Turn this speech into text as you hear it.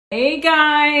Hey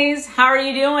guys, how are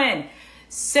you doing?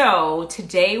 So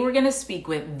today we're going to speak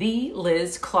with the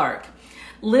Liz Clark.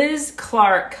 Liz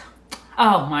Clark,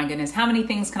 oh my goodness, how many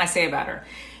things can I say about her?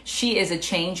 She is a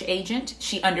change agent.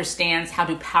 She understands how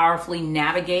to powerfully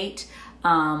navigate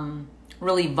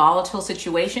really volatile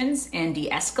situations and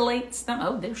de-escalates them.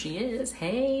 Oh, there she is.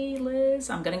 Hey Liz,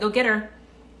 I'm going to go get her.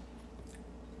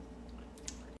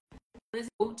 Liz,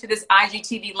 to this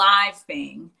IGTV live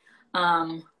thing.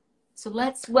 So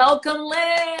let's welcome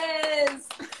Liz.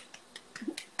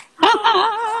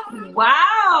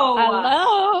 Wow.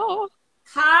 Hello.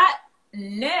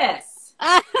 Hotness.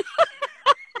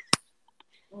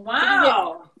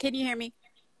 Wow. Can you hear me?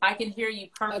 I can hear you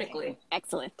perfectly. Okay.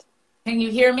 Excellent. Can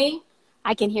you hear me?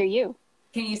 I can hear you.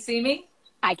 Can you see me?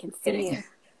 I can see you.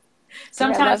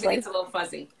 Sometimes it gets a little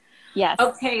fuzzy. Yes.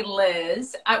 Okay,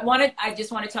 Liz. I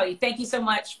just want to tell you, thank you so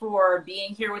much for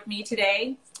being here with me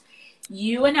today.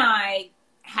 You and I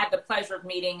had the pleasure of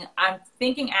meeting. I'm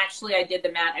thinking actually I did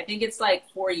the math. I think it's like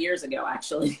 4 years ago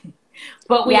actually.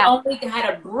 But we only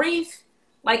had a brief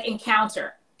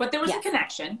encounter. But there was a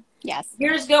connection. Yes.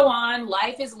 Years go on,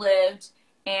 life is lived,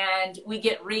 and we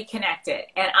get reconnected.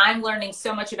 And I'm learning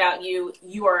so much about you.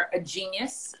 You are a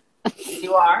genius.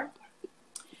 You are.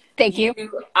 Thank you.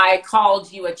 I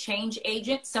called you a change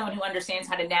agent, someone who understands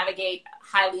how to navigate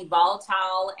highly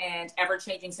volatile and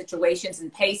ever-changing situations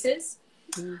and paces.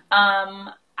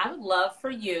 I would love for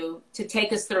you to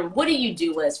take us through, what do you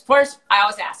do, Liz? First, I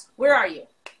always ask, where are you?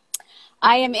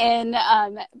 I am in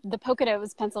the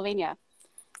Poconos, Pennsylvania.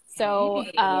 So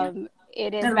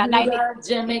it is about 90.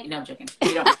 No, I'm joking.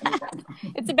 You don't have to do that.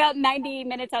 It's about 90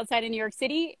 minutes outside of New York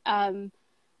City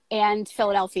and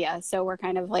Philadelphia. So we're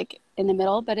kind of like in the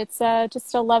middle, but it's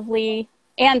just a lovely,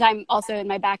 and I'm also in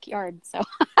my backyard. So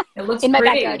it looks in my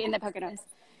pretty. backyard in the Poconos.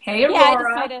 Hey,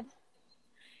 Aurora.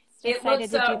 Yeah, I decided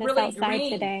to do this really outside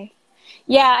green today.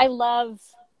 Yeah, I love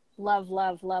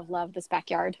this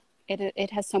backyard. It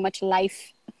has so much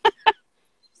life.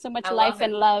 So much life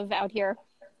and love out here.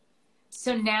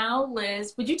 So now,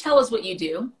 Liz, would you tell us what you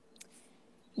do?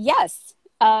 Yes.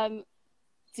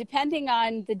 Depending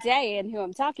on the day and who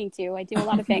I'm talking to, I do a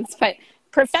lot of things. But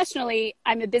professionally,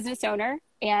 I'm a business owner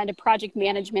and a project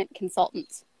management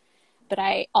consultant. But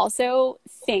I also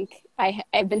think,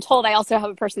 I've been told I also have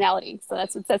a personality. So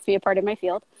that's what sets me apart in my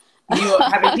field. You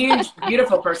have a huge,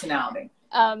 beautiful personality.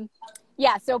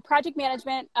 Yeah, so project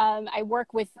management, I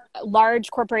work with large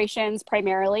corporations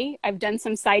primarily. I've done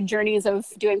some side journeys of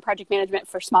doing project management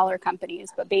for smaller companies,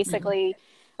 but basically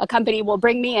a company will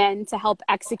bring me in to help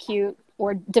execute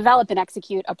or develop and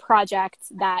execute a project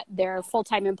that their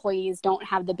full-time employees don't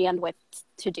have the bandwidth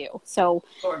to do. So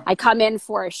I come in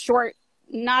for a short,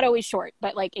 not always short,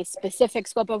 but like a specific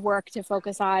scope of work to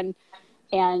focus on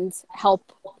and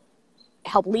help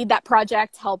lead that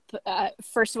project,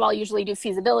 first of all, usually do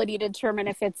feasibility to determine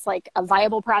if it's like a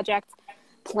viable project,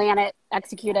 plan it,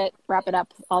 execute it, wrap it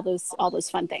up, all those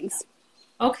fun things.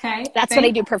 Okay. That's what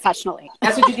I do professionally.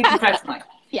 That's what you do professionally.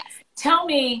 Yes. Tell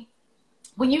me,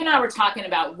 when you and I were talking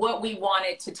about what we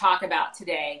wanted to talk about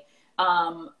today,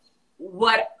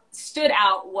 what stood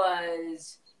out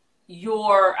was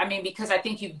because I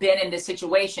think you've been in this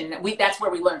situation, that's where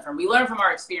we learn from. We learn from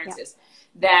our experiences. Yeah.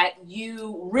 That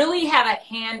you really have a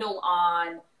handle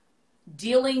on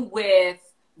dealing with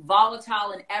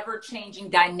volatile and ever-changing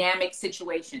dynamic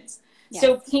situations. Yes.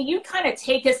 So can you kind of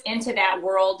take us into that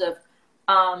world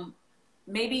of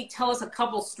maybe tell us a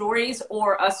couple stories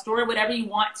or a story, whatever you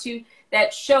want to,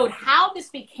 that showed how this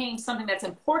became something that's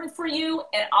important for you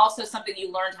and also something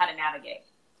you learned how to navigate?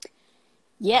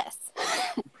 Yes.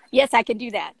 Yes, I can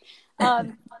do that.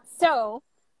 So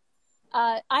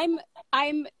I'm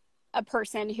a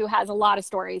person who has a lot of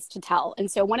stories to tell.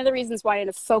 And so one of the reasons why I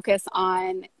wanted to focus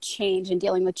on change and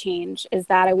dealing with change is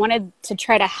that I wanted to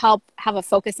try to have a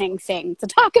focusing thing to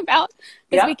talk about.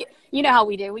 Because you know how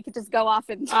we do. We could just go off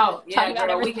and talk about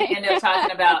everything. We can end up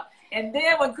talking about. And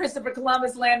then when Christopher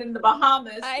Columbus landed in the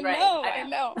Bahamas. I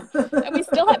know. And we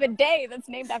still have a day that's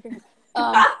named after him.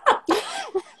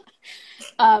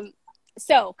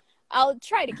 So I'll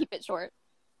try to keep it short.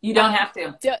 You don't have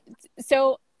to.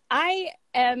 So I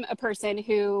am a person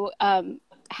who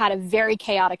had a very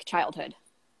chaotic childhood.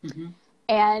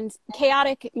 And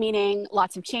chaotic meaning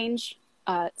lots of change,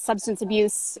 substance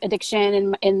abuse,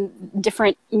 addiction in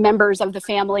different members of the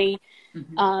family,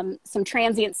 some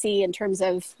transiency in terms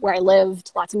of where I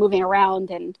lived, lots of moving around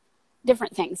and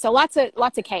different things. So lots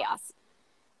of chaos.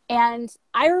 And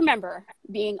I remember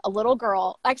being a little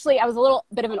girl. Actually, I was a little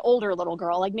bit of an older little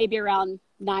girl, like maybe around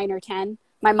 9 or 10.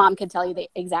 My mom could tell you the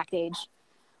exact age.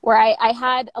 where I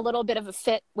had a little bit of a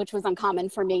fit, which was uncommon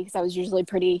for me because I was usually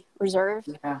pretty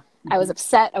reserved. Yeah. I was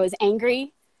upset. I was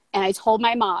angry. And I told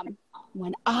my mom,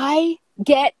 when I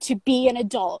get to be an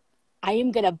adult, I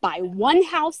am going to buy one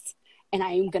house and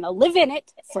I am going to live in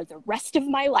it for the rest of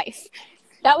my life.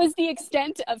 That was the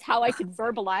extent of how I could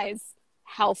verbalize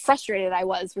how frustrated I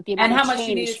was with the amount of change. And how much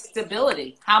you needed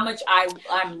stability. How much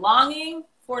I'm longing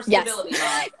for stability.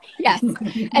 Yes. Yes.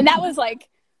 And that was like,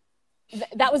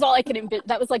 that was all I could envision.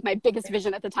 That was like my biggest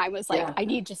vision at the time was like, I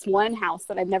need just one house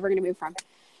that I'm never going to move from.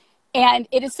 And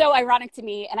it is so ironic to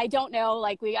me. And I don't know,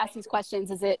 like we ask these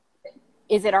questions, is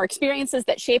it our experiences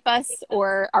that shape us,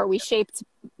 or are we shaped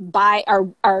by,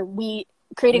 are we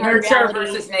creating our reality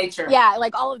versus nature? Yeah.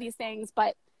 Like all of these things.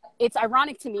 But it's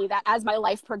ironic to me that as my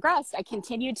life progressed, I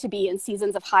continued to be in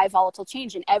seasons of high volatile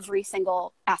change in every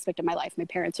single aspect of my life. My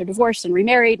parents are divorced and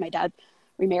remarried. My dad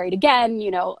remarried again.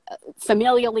 You know,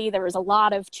 familially, there was a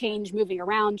lot of change moving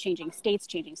around, changing states,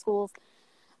 changing schools.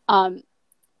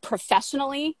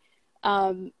 Professionally,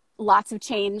 lots of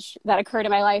change that occurred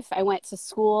in my life. I went to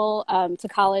school, to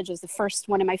college. I was the first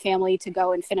one in my family to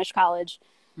go and finish college.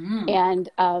 And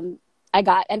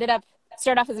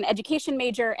started off as an education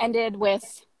major, ended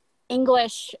with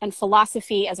English and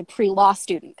philosophy as a pre-law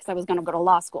student because I was going to go to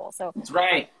law school. So that's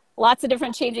right. Lots of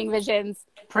different changing visions.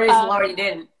 Praise the Lord you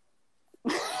didn't.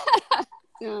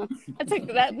 No,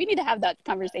 we need to have that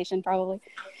conversation probably.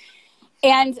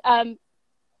 And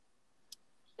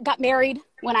got married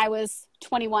when I was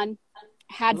 21,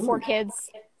 had 4 kids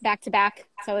back to back.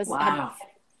 So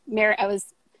I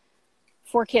was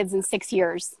 4 kids in 6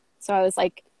 years. So I was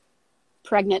like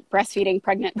pregnant, breastfeeding.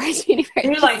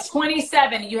 You're like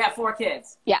 27, you have 4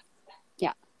 kids. Yeah.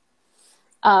 Yeah.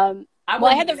 I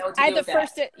had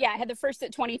the first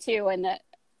at 22 and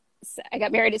I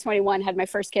got married at 21, had my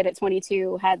first kid at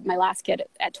 22, had my last kid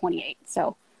at 28.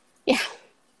 So yeah.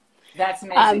 That's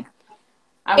amazing.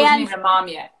 I wasn't even a mom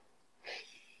yet.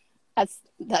 That's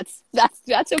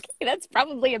okay. That's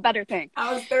probably a better thing.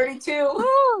 I was 32.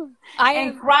 Ooh,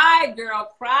 cried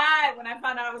when I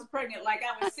found out I was pregnant. Like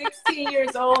I was 16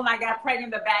 years old and I got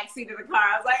pregnant in the back seat of the car.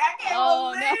 I was like, I can't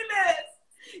believe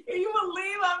this. Can you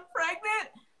believe I'm pregnant?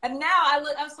 And now I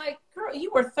was like, girl,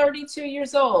 you were 32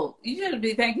 years old. You should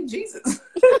be thanking Jesus.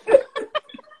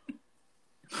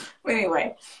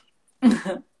 Anyway.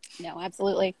 No,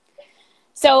 absolutely.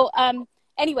 So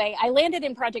anyway, I landed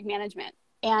in project management,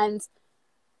 and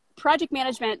project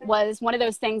management was one of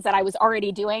those things that I was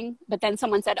already doing, but then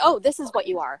someone said, oh, this is what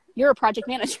you are. You're a project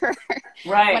manager.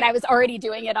 Right. When I was already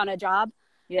doing it on a job.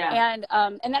 Yeah. And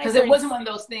then because it wasn't one of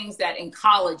those things that in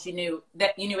college you knew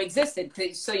existed.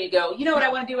 So you go, you know what I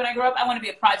want to do when I grow up? I want to be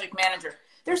a project manager.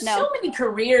 There's so many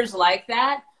careers like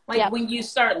that. Like when you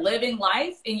start living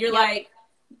life and you're like,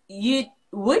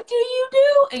 what do you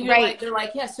do? And you're like, they're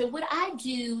like, yeah. So what I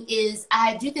do is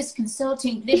I do this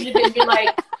consulting. And you're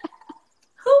like,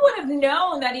 who would have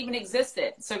known that even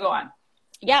existed? So go on.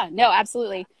 Yeah, no,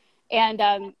 absolutely. And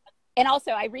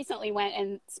also, I recently went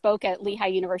and spoke at Lehigh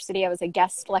University. I was a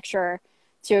guest lecturer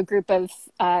to a group of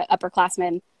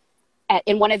upperclassmen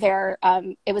in one of their,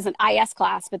 it was an IS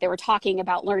class, but they were talking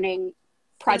about learning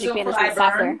project management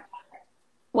software.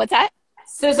 What's that?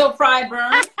 Sizzle, fry,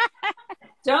 burn.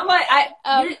 Don't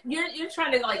you're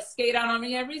trying to like skate out on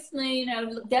me. I recently,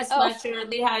 guest lecture at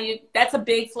Lehigh. That's a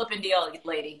big flipping deal,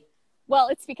 lady. Well,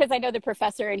 it's because I know the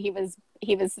professor and he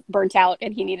was burnt out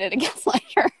and he needed a guest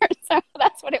lecture. So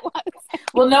that's what it was.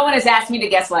 Well, no one has asked me to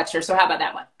guest lecture. So how about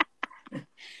that one?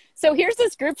 So here's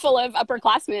this group full of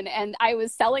upperclassmen, and I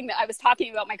was talking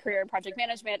about my career in project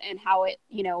management and how it,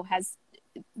 has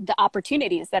the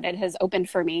opportunities that it has opened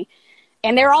for me.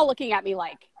 And they're all looking at me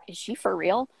like, is she for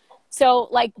real? So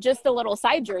like just a little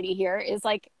side journey here is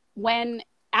like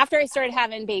after I started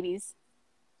having babies,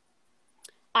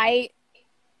 I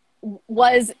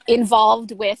was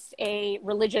involved with a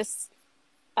religious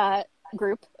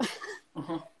group.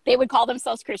 Uh-huh. They would call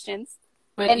themselves Christians.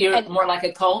 But you're more like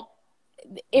a cult?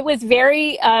 It was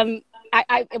very,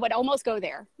 it would almost go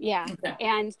there. Yeah. Okay.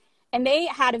 And they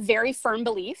had a very firm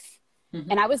belief,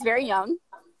 and I was very young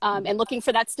and looking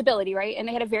for that stability, right? And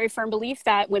they had a very firm belief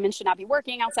that women should not be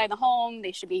working outside the home.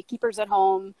 They should be keepers at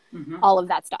home, all of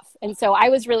that stuff. And so I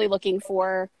was really looking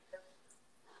for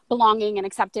belonging and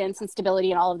acceptance and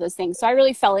stability and all of those things. So I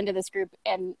really fell into this group,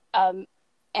 and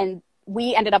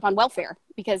we ended up on welfare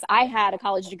because I had a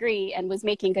college degree and was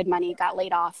making good money, got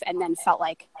laid off, and then felt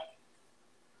like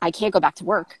I can't go back to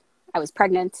work. I was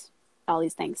pregnant, all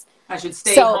these things. I should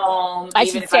stay home,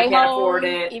 even if I can't afford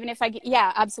it. Even if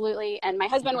yeah, absolutely. And my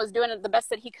husband was doing the best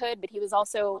that he could, but he was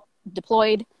also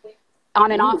deployed.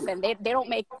 on and off, and they don't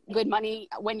make good money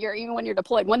when you're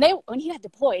deployed. When he got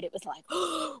deployed, it was like,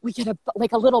 oh, we get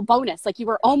a little bonus. Like, you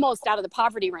were almost out of the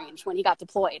poverty range when he got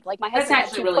deployed. Like, my husband That's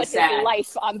actually really sad. His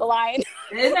life on the line.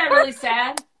 Isn't that really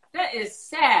sad? That is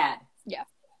sad. Yeah.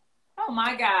 Oh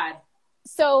my God.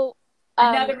 So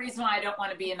another reason why I don't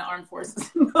want to be in the armed forces.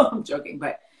 No, I'm joking,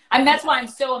 but that's why I'm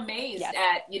so amazed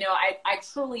at, I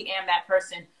truly am that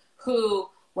person who,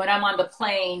 when I'm on the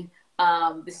plane,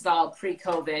 this is all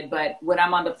pre-COVID, but when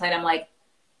I'm on the plane, I'm like,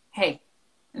 hey,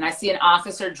 and I see an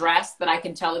officer dressed that I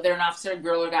can tell that they're an officer,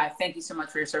 girl or guy, thank you so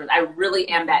much for your service. I really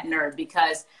am that nerd,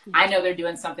 because I know they're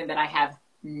doing something that I have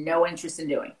no interest in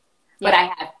doing, but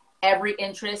I have every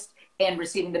interest in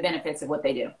receiving the benefits of what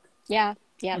they do. Yeah,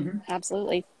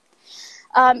 absolutely.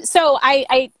 So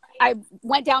I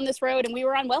went down this road, and we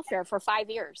were on welfare for 5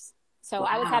 years. So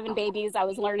I was having babies. I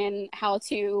was learning how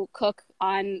to cook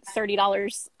on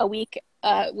 $30 a week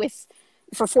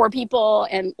for 4 people,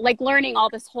 and like learning all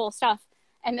this whole stuff.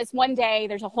 And this one day,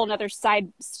 there's a whole nother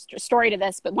side story to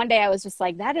this, but one day I was just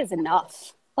like, that is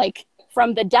enough. Like,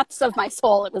 from the depths of my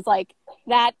soul, it was like,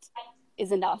 that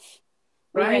is enough.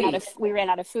 We ran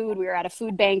out of food. We were at a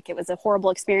food bank. It was a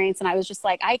horrible experience. And I was just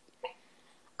like,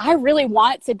 I really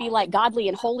want to be like godly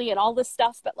and holy and all this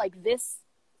stuff, but like this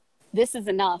is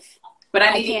enough. But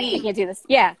I can't do this.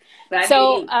 Yeah.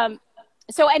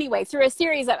 So anyway, through a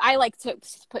series that I like to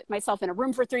put myself in a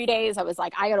room for 3 days, I was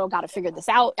like, I got to figure this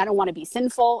out. I don't want to be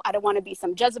sinful. I don't want to be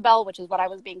some Jezebel, which is what I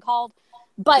was being called.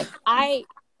 But I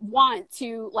want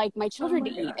to, like, my children to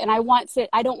eat, and I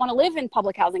don't want to live in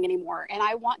public housing anymore. And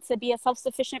I want to be a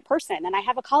self-sufficient person. And I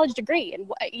have a college degree,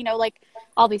 and, like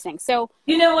all these things. So,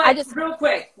 you know what, real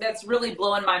quick, that's really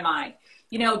blowing my mind.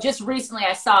 Just recently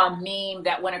I saw a meme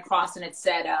that went across, and it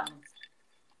said,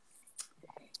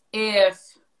 if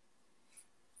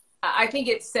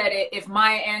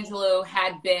Maya Angelou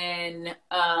had been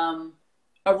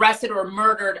arrested or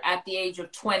murdered at the age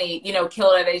of 20,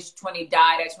 killed at the age of 20,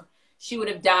 died at 20, she would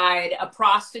have died a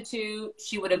prostitute.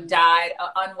 She would have died an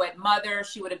unwed mother.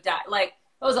 She would have died, like,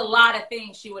 there was a lot of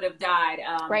things she would have died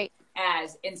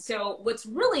as. And so what's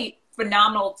really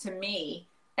phenomenal to me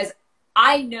is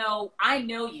I know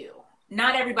you.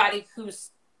 Not everybody who's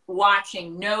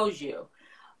watching knows you,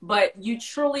 but you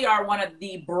truly are one of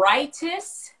the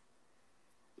brightest,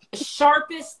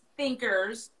 sharpest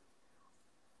thinkers,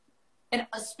 and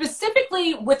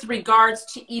specifically with regards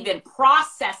to even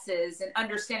processes and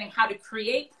understanding how to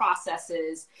create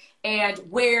processes, and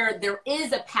where there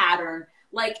is a pattern.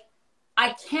 Like,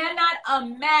 I cannot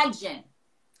imagine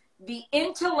the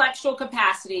intellectual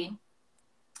capacity,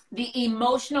 the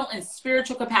emotional and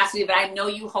spiritual capacity that I know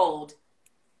you hold,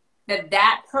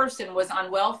 that person was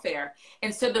on welfare.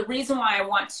 And so the reason why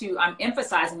I'm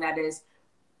emphasizing that is,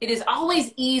 it is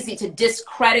always easy to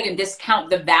discredit and discount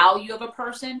the value of a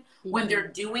person when they're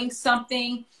doing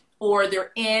something, or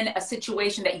they're in a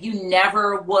situation that you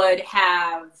never would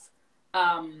have,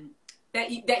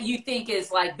 that you think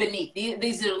is like beneath.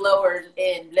 These are lower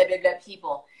in blah, blah, blah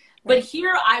people. But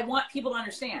here I want people to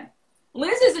understand,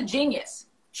 Liz is a genius.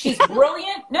 She's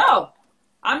brilliant. No,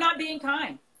 I'm not being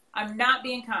kind. I'm not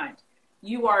being kind.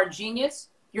 You are a genius.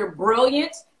 You're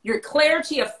brilliant. Your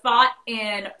clarity of thought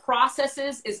and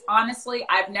processes is, honestly,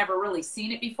 I've never really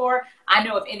seen it before. I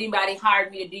know if anybody hired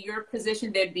me to do your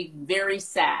position, they'd be very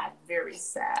sad, very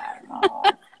sad. Oh.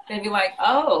 They'd be like,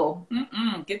 oh,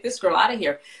 get this girl out of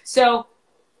here. So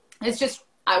it's just,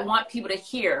 I want people to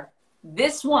hear,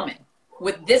 this woman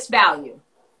with this value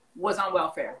was on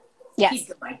welfare. Yes.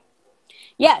 Keep going.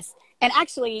 Yes. And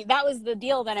actually, that was the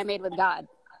deal that I made with God.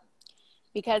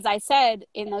 Because I said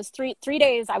in those three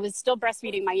days, I was still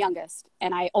breastfeeding my youngest.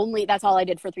 And that's all I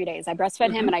did for 3 days. I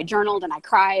breastfed him, and I journaled, and I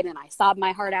cried, and I sobbed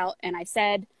my heart out. And I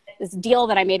said, this deal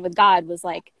that I made with God was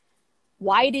like,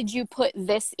 why did you put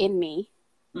this in me?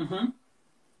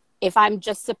 If I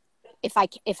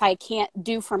can't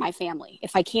do for my family,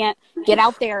 if I can't get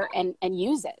out there and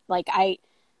use it, like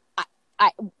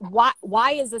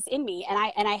why is this in me? And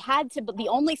I had to, the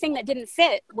only thing that didn't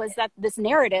fit was that this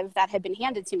narrative that had been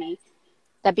handed to me,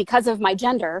 that because of my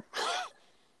gender,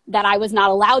 that I was not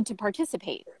allowed to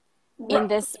participate in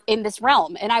this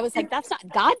realm. And I was like, that's not,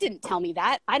 God didn't tell me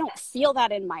that. I don't feel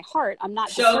that in my heart. I'm not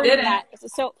discerning that.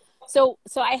 So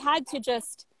I had to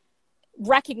just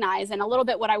recognize, and a little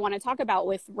bit what I want to talk about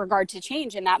with regard to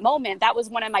change in that moment. That was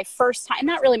one of my first time,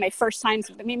 not really my first times,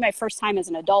 but maybe my first time as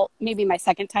an adult, maybe my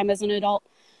second time as an adult,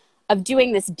 of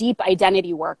doing this deep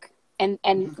identity work.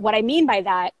 And what I mean by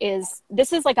that is,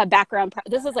 this is like a background,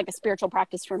 this is like a spiritual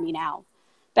practice for me now.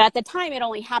 But at the time, it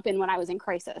only happened when I was in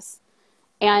crisis.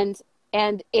 And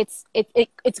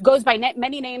it goes by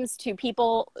many names to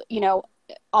people,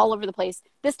 all over the place.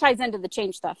 This ties into the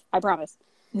change stuff, I promise.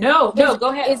 No, go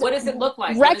ahead. What does it look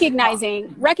like?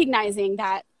 Recognizing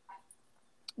that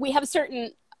we have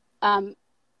certain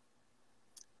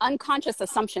unconscious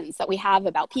assumptions that we have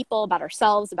about people, about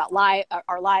ourselves, about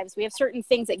our lives. We have certain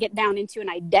things that get down into an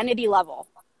identity level,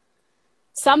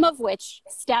 some of which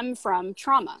stem from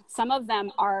trauma. Some of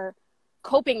them are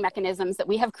coping mechanisms that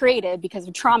we have created because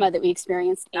of trauma that we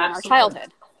experienced in our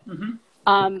childhood.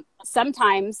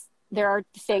 Sometimes there are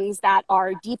things that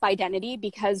are deep identity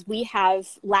because we have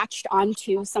latched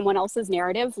onto someone else's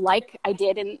narrative, like I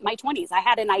did in my 20s. I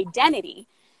had an identity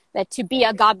that to be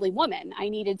a godly woman, I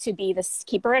needed to be this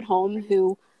keeper at home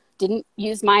who didn't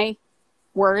use my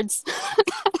words,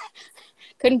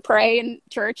 couldn't pray in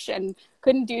church, and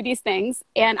couldn't do these things.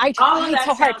 And I tried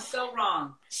so hard. So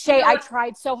wrong. Shay, I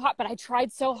tried so hard, but I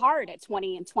tried so hard at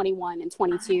 20 and 21 and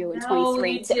 22 and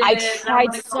 23. I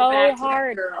tried so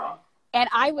hard. And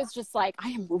I was just like, I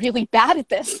am really bad at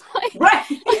this. Right.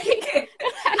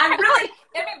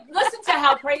 Listen to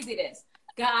how crazy it is.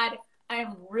 God,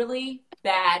 I'm really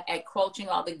bad at quenching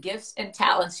all the gifts and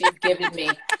talents you've given me.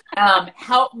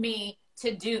 Help me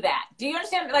to do that. Do you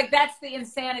understand? Like, that's the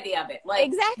insanity of it. Like,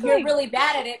 exactly. You're really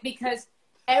bad at it because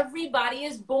everybody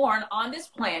is born on this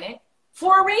planet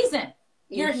for a reason.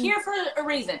 You're here for a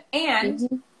reason.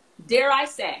 And dare I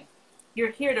say,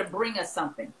 you're here to bring us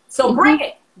something. So bring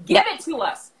it. Give it to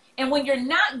us. And when you're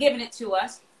not giving it to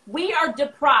us, we are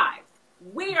deprived.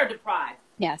 We are deprived.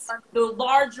 Yes. The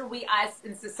larger we as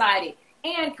in society.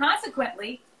 And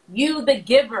consequently, you, the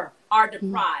giver, are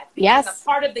deprived. Because a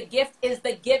part of the gift is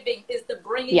the giving, is the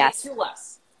bringing it to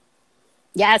us.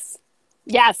 Yes.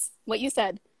 Yes. What you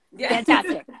said. Yeah.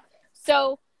 Fantastic.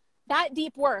 So that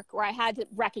deep work where I had to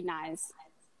recognize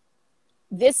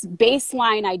this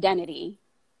baseline identity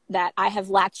that I have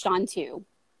latched onto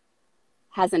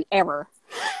has an error.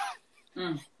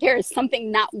 There is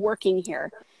something not working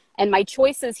here. And my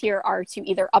choices here are to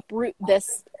either uproot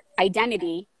this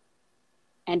identity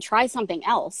and try something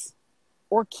else,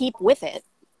 or keep with it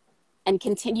and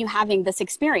continue having this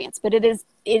experience. But it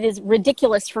is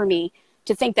ridiculous for me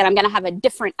to think that I'm going to have a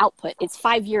different output. It's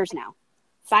 5 years now.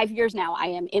 5 years now I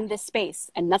am in this space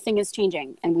and nothing is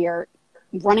changing. And we are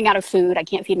running out of food. I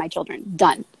can't feed my children.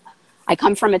 Done. I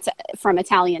come from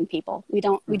Italian people. We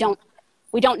don't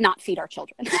not feed our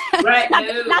children. Right.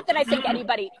 not that I think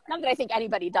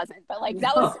anybody doesn't, but like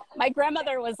that was, my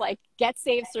grandmother was like, get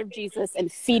saved, serve Jesus,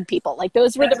 and feed people. Like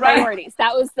those were the priorities.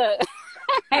 That was the.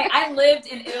 Hey, I lived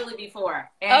in Italy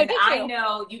before, and I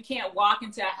know you can't walk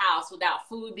into a house without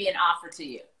food being offered to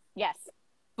you. Yes.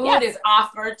 Food is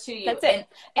offered to you. That's it.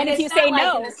 And if you say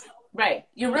no, right,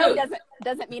 you're rude. No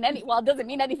doesn't mean it doesn't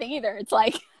mean anything either. It's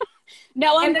like,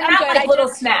 no, and they're not good. Like little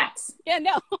snacks. Yeah,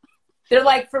 no. They're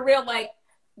like, for real, like,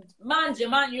 manja.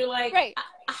 You're like, right.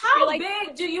 How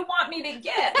big do you want me to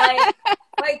get?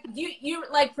 Like you're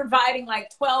like providing like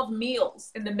 12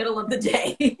 meals in the middle of the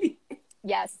day.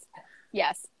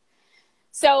 Yes.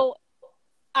 So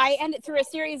I ended through a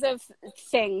series of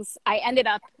things. I ended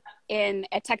up in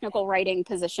a technical writing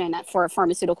position for a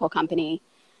pharmaceutical company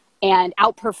and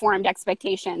outperformed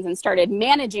expectations and started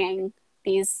managing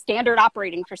these standard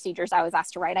operating procedures I was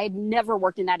asked to write. I had never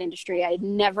worked in that industry. I had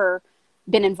never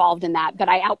been involved in that, but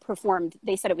I outperformed.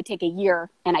 They said it would take a year,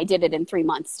 and I did it in 3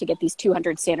 months to get these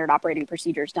 200 standard operating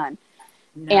procedures done.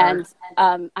 And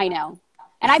I know.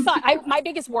 And I thought my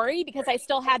biggest worry, because I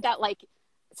still had that like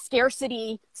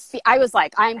scarcity, I was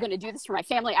like, I'm going to do this for my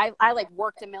family. I like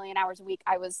worked 1 million hours a week.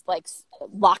 I was like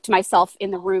locked myself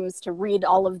in the rooms to read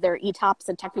all of their ETOPS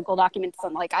and technical documents.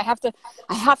 I'm like, I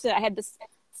had this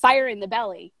fire in the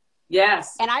belly.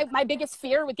 Yes. And my biggest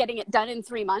fear with getting it done in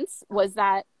 3 months was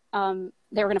that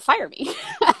they were going to fire me.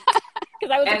 Because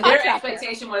I was and their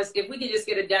expectation was if we could just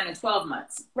get it done in 12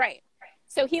 months. Right.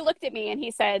 So he looked at me and he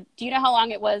said, do you know how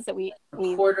long it was that we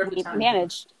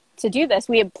managed to do this?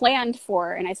 We had planned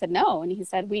for, and I said, no. And he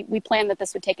said, we planned that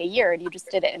this would take a year and you just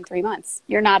did it in 3 months.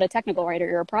 You're not a technical writer,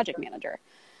 you're a project manager.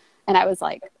 And I was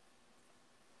like,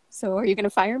 so are you going to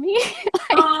fire me?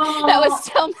 That was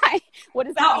still what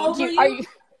does that how mean? Old were you?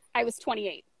 I was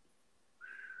 28.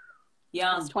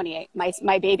 Young. I was 28.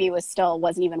 My baby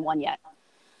wasn't even 1 yet.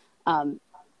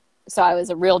 So I was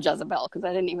a real Jezebel because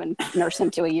I didn't even nurse him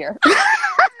to a year.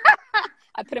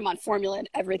 I put him on formula and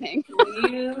everything.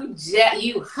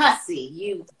 You hussy,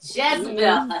 you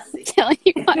Jezebel hussy. Telling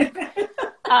you what.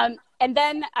 And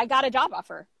then I got a job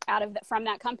offer from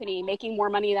that company, making more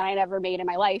money than I'd ever made in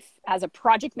my life as a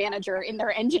project manager in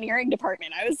their engineering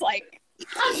department. I was like,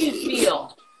 how did you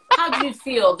feel? How did you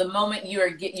feel the moment you're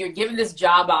given this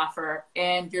job offer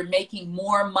and you're making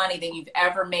more money than you've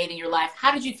ever made in your life?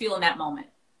 How did you feel in that moment?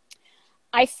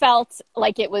 I felt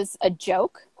like it was a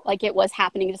joke, like it was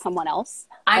happening to someone else.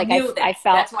 I like knew that. I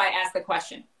felt, that's why I asked the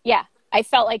question. yeah, I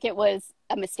felt like it was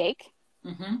a mistake.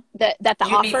 Mm-hmm. That the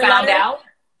You'd offer be found letter, out.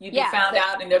 You'd be found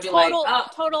out, and they'll be like, "Oh,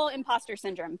 total imposter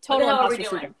syndrome. what the Total hell are we imposter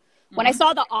doing?" syndrome. When I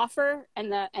saw the offer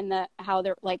and the how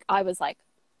they're like, I was like,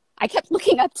 I kept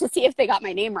looking up to see if they got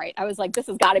my name right. I was like, this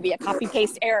has got to be a copy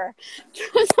paste error.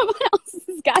 Someone else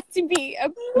has got to be a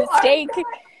mistake.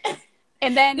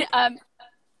 And then,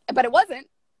 but it wasn't.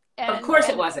 And, of course,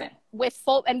 it wasn't.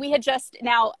 And we had just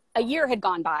now a year had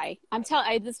gone by.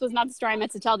 This was not the story I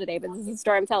meant to tell today, but this is the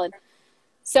story I'm telling.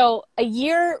 So a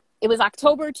year. It was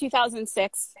October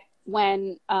 2006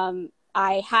 when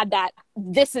I had that.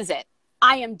 This is it.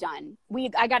 I am done.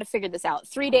 I got to figure this out.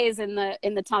 3 days in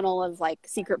the tunnel of like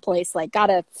secret place. Like, got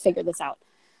to figure this out.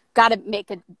 Got to make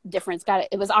a difference.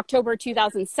 It was October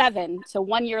 2007. So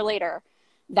 1 year later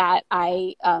that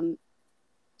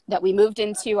that we moved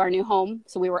into our new home.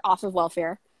 So we were off of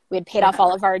welfare. We had paid off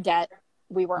all of our debt.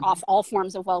 We were off all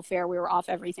forms of welfare. We were off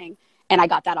everything. And I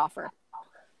got that offer.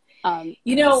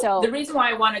 The reason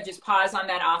why I want to just pause on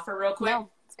that offer real quick, no,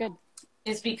 it's good,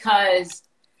 is because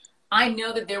I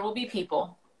know that there will be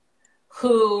people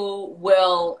who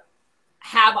will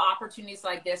have opportunities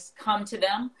like this come to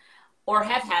them, or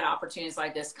have had opportunities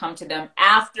like this come to them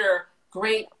after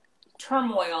great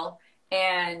turmoil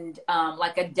and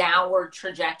like a downward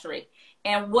trajectory.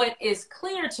 And what is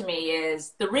clear to me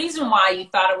is the reason why you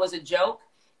thought it was a joke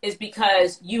is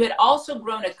because you had also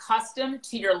grown accustomed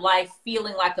to your life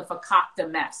feeling like a fakakta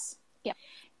mess. Yeah.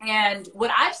 And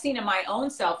what I've seen in my own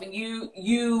self, and you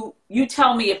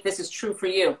tell me if this is true for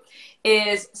you,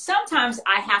 is sometimes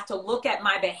I have to look at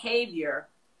my behavior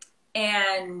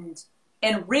and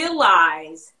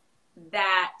realize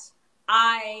that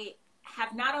I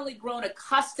have not only grown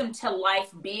accustomed to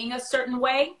life being a certain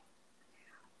way,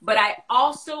 but I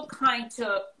also kind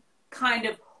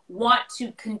of want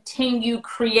to continue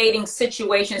creating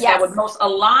situations that would most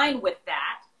align with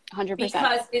that. 100%.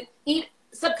 Because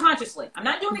subconsciously, I'm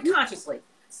not doing it consciously,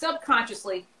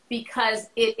 subconsciously, because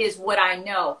it is what I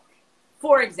know.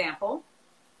 For example,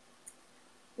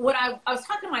 I was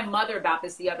talking to my mother about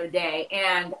this the other day,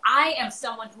 and I am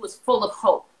someone who is full of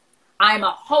hope. I'm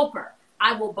a hoper.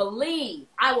 I will believe.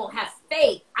 I will have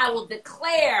faith. I will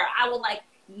declare. I will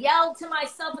yell to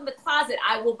myself in the closet.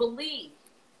 I will believe.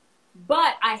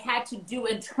 But I had to do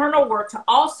internal work to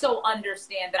also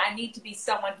understand that I need to be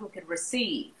someone who could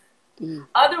receive.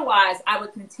 Otherwise, I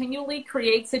would continually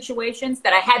create situations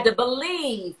that I had to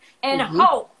believe and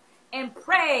hope and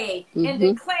pray and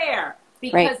declare,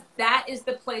 because that is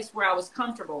the place where I was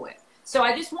comfortable with. So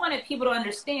I just wanted people to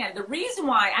understand the reason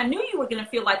why I knew you were going to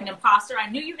feel like an imposter. I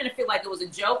knew you were going to feel like it was a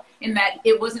joke and that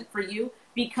it wasn't for you,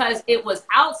 because it was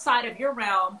outside of your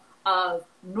realm of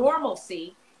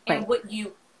normalcy. And what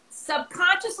you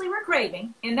subconsciously were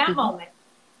craving in that moment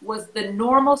was the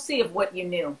normalcy of what you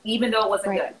knew, even though it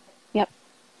wasn't good. Yep.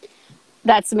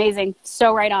 That's amazing.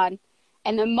 So right on.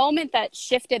 And the moment that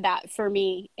shifted that for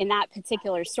me in that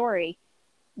particular story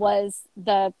was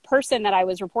the person that I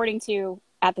was reporting to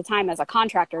at the time as a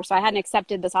contractor. So I hadn't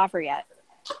accepted this offer yet.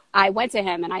 I went to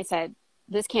him and I said,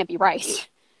 this can't be right.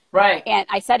 Right. And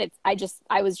I said it,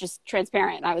 I was just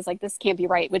transparent. I was like, this can't be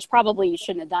right, which probably you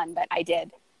shouldn't have done, but I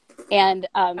did. And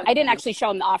I didn't actually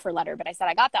show him the offer letter, but I said,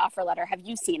 I got the offer letter. Have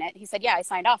you seen it? He said, yeah, I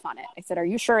signed off on it. I said, are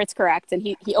you sure it's correct? And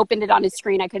he opened it on his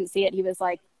screen. I couldn't see it. He was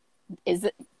like, is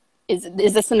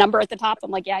this the number at the top?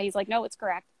 I'm like, yeah. He's like, no, it's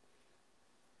correct.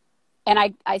 And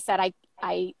I said,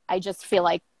 I just feel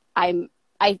like I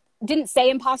didn't say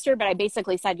imposter, but I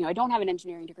basically said, I don't have an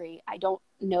engineering degree. I don't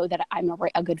know that I'm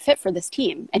a good fit for this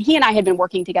team. And he and I had been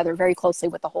working together very closely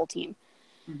with the whole team.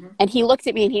 And he looked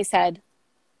at me and he said,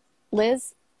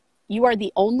 Liz, you are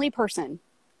the only person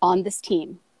on this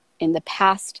team in the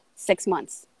past 6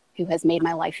 months who has made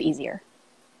my life easier.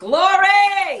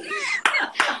 Glory!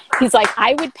 He's like,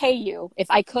 I would pay you, if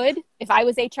I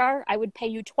was HR, I would pay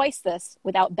you twice this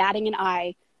without batting an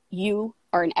eye. You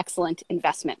are an excellent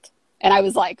investment. And I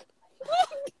was like,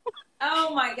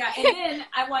 oh my God. And then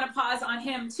I want to pause on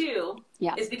him too.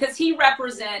 Yeah. Is because he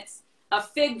represents a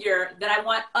figure that I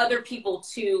want other people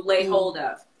to lay hold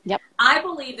of. Yep. I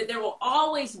believe that there will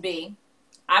always be,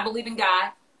 I believe in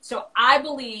God. So I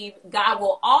believe God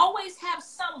will always have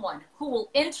someone who will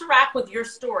interact with your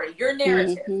story, your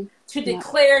narrative, to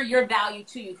declare your value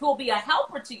to you, who will be a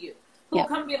helper to you, who will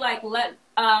come and be like,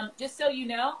 just so you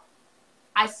know,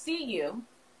 I see you.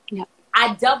 Yep.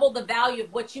 I double the value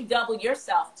of what you double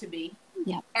yourself to be.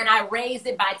 Yep. And I raised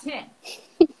it by 10.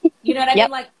 You know what I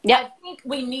mean? I think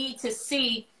we need to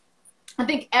see, I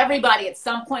think everybody at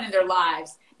some point in their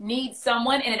lives needs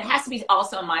someone, and it has to be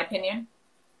also, in my opinion,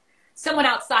 someone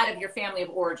outside of your family of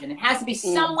origin. It has to be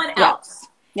someone else.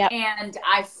 Yep. And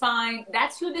I find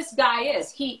that's who this guy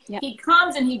is. He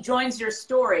comes and he joins your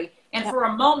story. And for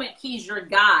a moment, he's your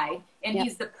guide. And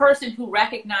he's the person who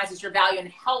recognizes your value and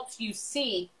helps you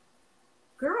see,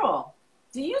 girl,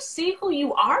 do you see who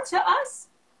you are to us?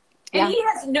 And he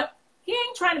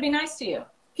ain't trying to be nice to you.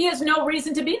 He has no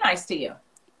reason to be nice to you.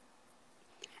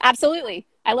 Absolutely.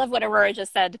 I love what Aurora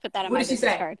just said, to put that on my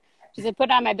business card. She said, put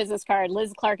it on my business card.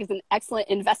 Liz Clark is an excellent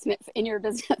investment in your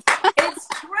business. It's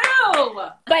true.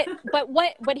 But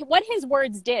what his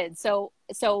words did, so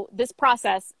this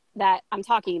process that I'm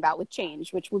talking about with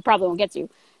change, which we probably won't get to,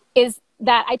 is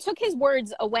that I took his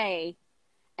words away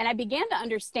and I began to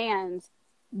understand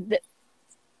that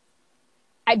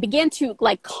I began to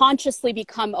like consciously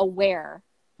become aware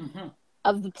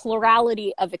of the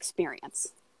plurality of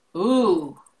experience.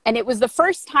 Ooh. And it was the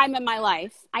first time in my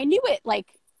life, I knew it, like,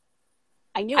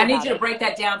 I need you to break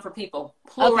that down for people.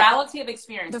 Plurality of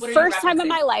experience. The first time in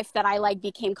my life that I like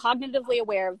became cognitively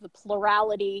aware of the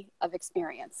plurality of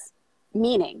experience,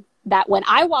 meaning that when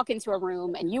I walk into a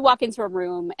room and you walk into a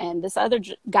room and this other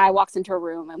guy walks into a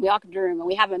room and we walk into a room and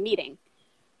we have a meeting,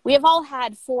 we have all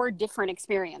had 4 different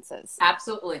experiences.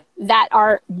 Absolutely. That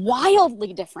are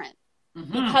wildly different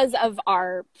because of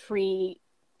our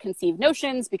preconceived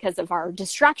notions, because of our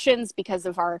distractions, because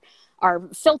of our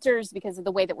filters, because of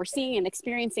the way that we're seeing and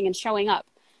experiencing and showing up.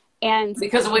 And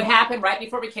because of what happened right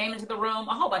before we came into the room,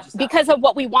 a whole bunch of stuff. Because of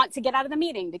what we want to get out of the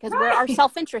meeting, because where our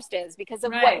self-interest is, because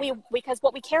of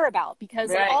what we care about, because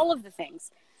of all of the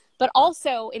things. But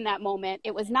also in that moment,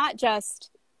 it was not just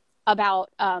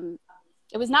about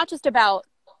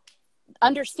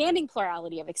understanding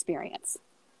plurality of experience,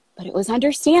 but it was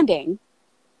understanding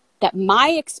that my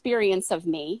experience of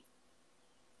me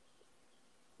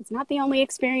is not the only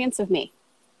experience of me.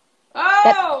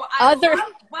 Oh,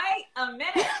 wait a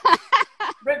minute.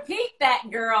 Repeat that,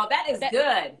 girl. That is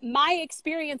good. My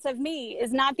experience of me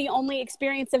is not the only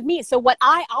experience of me. So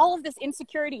all of this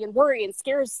insecurity and worry and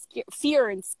fear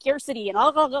and scarcity and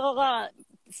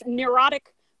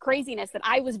neurotic craziness that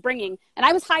I was bringing, and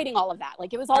I was hiding all of that.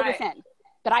 Like it was all within,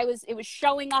 but it was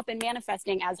showing up and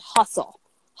manifesting as hustle.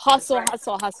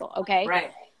 Okay.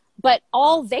 Right. But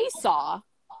all they saw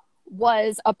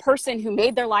was a person who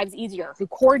made their lives easier, who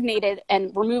coordinated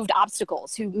and removed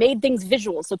obstacles, who made things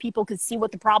visual so people could see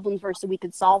what the problems were so we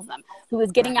could solve them, who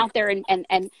was getting out there.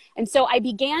 And so I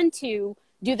began to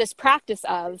do this practice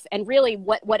of, and really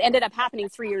what ended up happening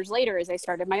 3 years later is I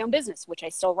started my own business, which I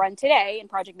still run today, in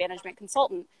project management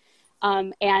consultant.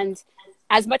 And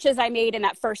as much as I made in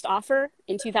that first offer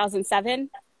in 2007,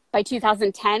 by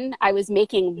 2010, I was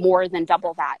making more than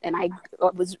double that. And I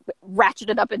was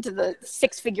ratcheted up into the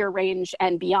 6-figure range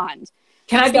and beyond.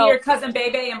 Can I be your cousin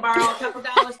Bebe and borrow a couple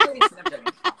dollars, please?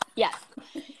 Yes.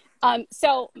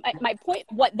 So my point,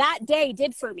 what that day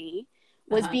did for me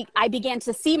was I began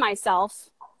to see myself.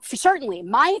 Certainly,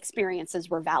 my experiences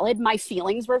were valid. My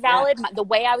feelings were valid. The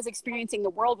way I was experiencing the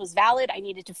world was valid. I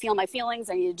needed to feel my feelings.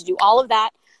 I needed to do all of that.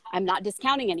 I'm not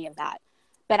discounting any of that.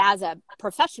 But as a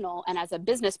professional and as a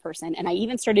business person, and I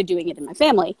even started doing it in my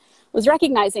family, was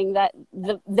recognizing that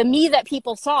the me that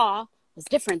people saw was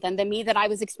different than the me that I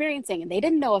was experiencing. And they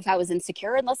didn't know if I was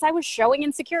insecure unless I was showing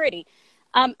insecurity.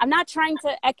 I'm not trying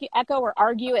to echo or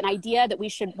argue an idea that we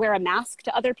should wear a mask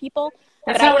to other people.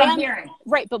 That's not what I'm hearing.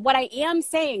 Right. But what I am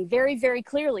saying very, very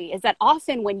clearly is that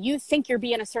often when you think you're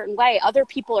being a certain way, other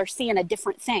people are seeing a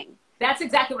different thing. That's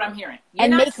exactly what I'm hearing.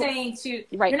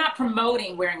 You're not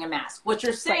promoting wearing a mask. What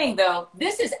you're saying, though,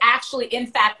 this is actually, in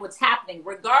fact, what's happening,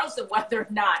 regardless of whether or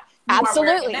not you are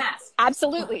wearing a mask.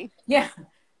 Absolutely. Yeah.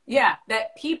 Yeah.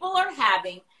 That people are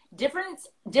having different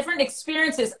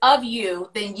experiences of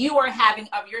you than you are having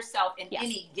of yourself in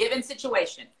any given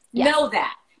situation. Know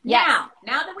that. Now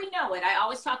that we know it, I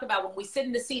always talk about when we sit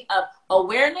in the seat of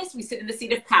awareness, we sit in the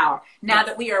seat of power. Now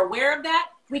that we are aware of that,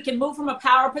 we can move from a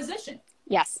power position.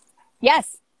 Yes,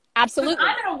 absolutely.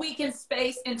 I'm in a weakened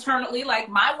space internally, like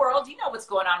my world. You know what's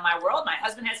going on in my world. My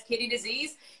husband has kidney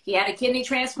disease. He had a kidney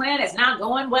transplant. It's not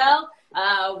going well.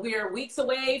 We're weeks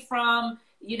away from,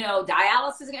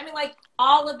 dialysis. I mean, like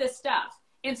all of this stuff.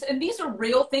 And these are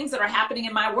real things that are happening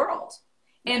in my world.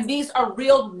 And these are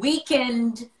real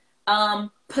weakened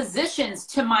positions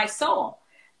to my soul.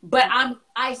 But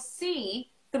I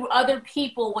see through other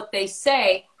people what they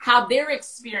say, how they're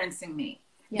experiencing me.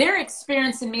 They're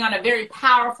experiencing me on a very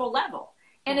powerful level.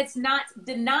 And it's not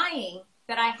denying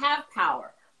that I have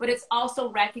power, but it's also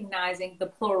recognizing the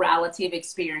plurality of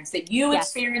experience, that you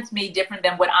experience me different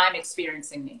than what I'm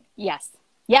experiencing me. Yes.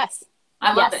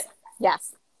 I love it.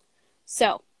 Yes.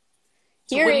 So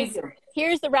here's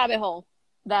the rabbit hole.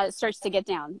 that starts to get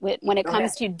down when it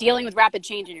comes to dealing with rapid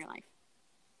change in your life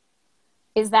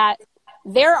is that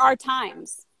there are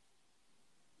times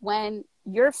when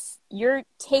you're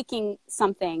taking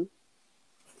something.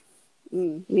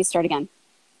 Let me start again.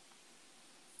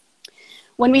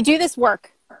 When we do this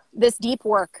work, this deep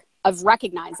work of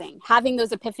recognizing, having those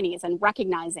epiphanies and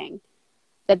recognizing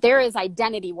that there is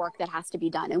identity work that has to be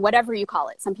done, and whatever you call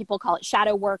it. Some people call it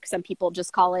shadow work. Some people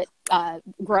just call it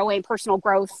growing, personal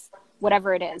growth,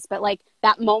 whatever it is. But like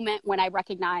that moment when I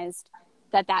recognized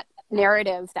that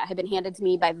narrative that had been handed to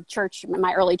me by the church in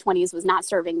my early 20s was not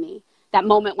serving me. That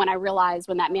moment when I realized,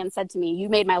 when that man said to me, "You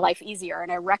made my life easier,"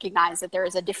 and I recognized that there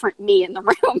is a different me in the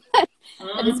room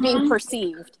that is being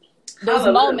perceived.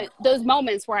 Those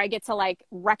moments where I get to like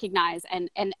recognize, and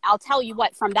I'll tell you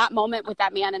what, from that moment with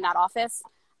that man in that office,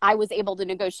 I was able to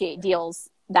negotiate deals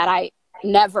that I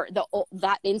never,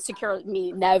 that insecure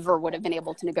me never would have been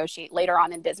able to negotiate later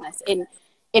on in business,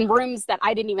 in rooms that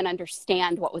I didn't even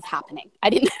understand what was happening. I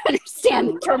didn't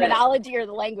understand the terminology or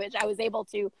the language. I was able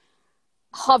to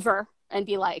hover and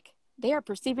be like, they are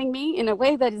perceiving me in a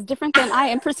way that is different than I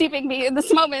am perceiving me in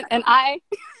this moment. And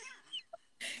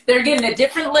they're getting a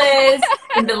different Liz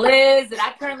than the Liz that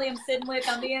I currently am sitting with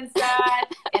on the inside.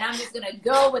 And I'm just going to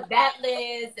go with that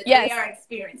Liz that they are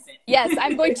experiencing. Yes,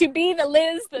 I'm going to be the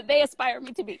Liz that they aspire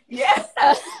me to be. Yes,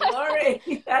 glory.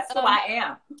 That's who I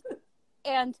am.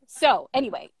 And so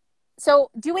anyway,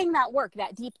 doing that work,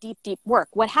 that deep, deep, deep work,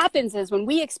 what happens is when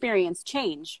we experience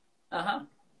change,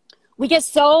 we get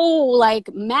so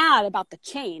like mad about the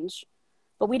change,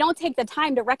 but we don't take the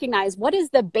time to recognize what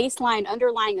is the baseline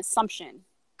underlying assumption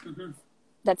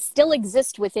that still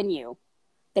exists within you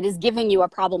that is giving you a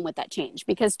problem with that change.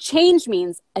 Because change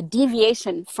means a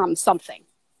deviation from something.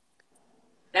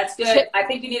 That's good. I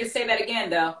think you need to say that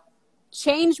again, though.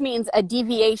 Change means a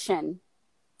deviation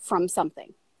from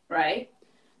something. Right.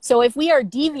 So if we are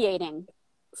deviating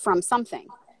from something,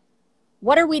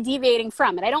 what are we deviating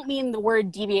from? And I don't mean the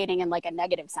word deviating in like a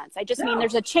negative sense. I just mean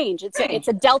there's a change. It's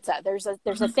a delta. There's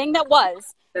a thing that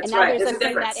was, and now there's a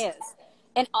thing that is.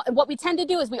 And what we tend to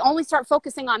do is we only start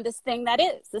focusing on this thing that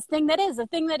is. This thing that is. The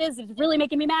thing that is really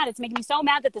making me mad. It's making me so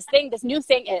mad that this new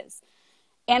thing is.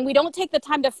 And we don't take the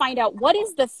time to find out what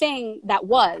is the thing that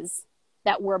was,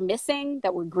 that we're missing,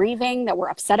 that we're grieving, that we're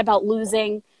upset about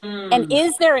losing. And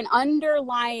is there an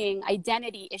underlying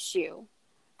identity issue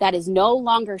that is no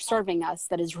longer serving us,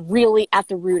 that is really at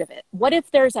the root of it? What if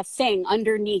there's a thing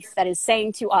underneath that is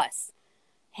saying to us,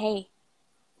 hey,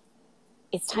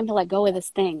 it's time to let go of this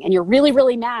thing. And you're really,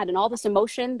 really mad, and all this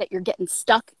emotion that you're getting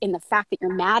stuck in the fact that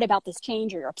you're mad about this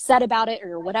change, or you're upset about it,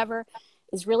 or whatever,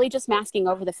 is really just masking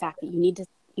over the fact that you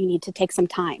need to take some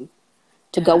time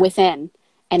to go within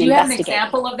and investigate. Do you have an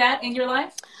example of that in your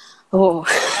life? Oh,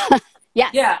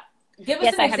 yes. Yeah. Give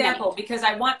us an example, because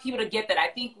I want people to get that. I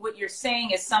think what you're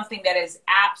saying is something that is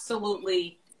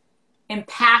absolutely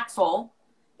impactful.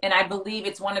 And I believe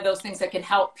it's one of those things that can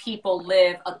help people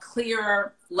live a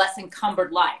clearer, less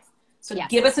encumbered life. So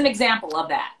give us an example of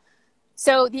that.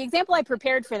 So the example I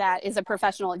prepared for that is a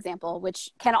professional example,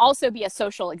 which can also be a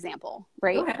social example,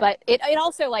 right? Okay. But it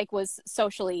also like was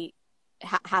socially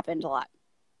happened a lot.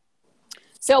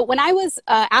 So when I was,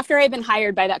 after I had been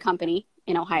hired by that company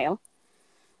in Ohio,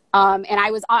 and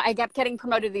I kept getting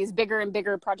promoted to these bigger and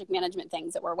bigger project management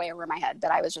things that were way over my head,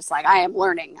 that I was just like, I am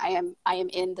learning. I am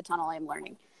in the tunnel. I am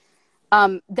learning.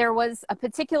 There was a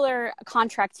particular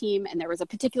contract team, and there was a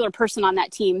particular person on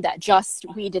that team that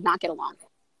we did not get along.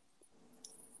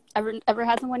 Ever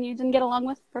had someone you didn't get along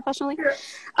with professionally?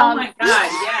 Oh my God,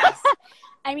 yes.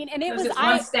 I mean, and it was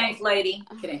one stank lady.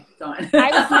 Kidding. Go on.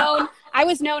 I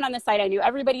was known on the site. I knew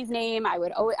everybody's name. I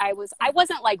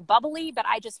wasn't like bubbly, but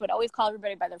I just would always call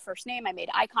everybody by their first name. I made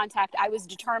eye contact. I was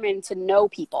determined to know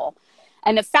people.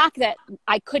 And the fact that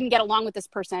I couldn't get along with this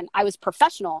person, I was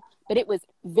professional, but it was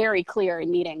very clear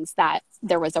in meetings that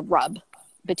there was a rub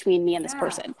between me and this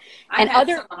person. I had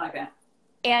something like that.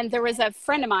 And there was a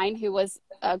friend of mine who was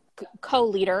a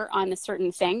co-leader on a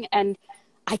certain thing, and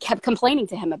I kept complaining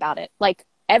to him about it. Like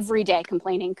every day,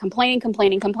 complaining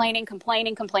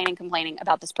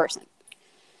about this person.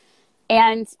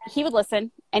 And he would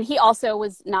listen, and he also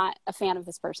was not a fan of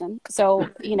this person. So,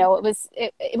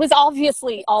 it was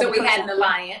obviously all the person. So we had an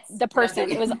alliance. The person.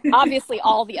 It was obviously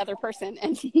all the other person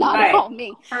and not all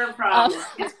me. Her problem,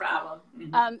 his problem.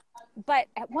 Mm-hmm. But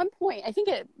at one point, I think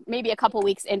maybe a couple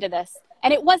weeks into this,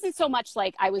 and it wasn't so much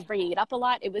like I was bringing it up a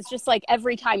lot. It was just like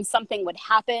every time something would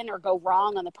happen or go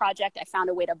wrong on the project, I found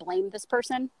a way to blame this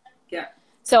person. Yeah.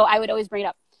 So I would always bring it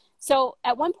up. So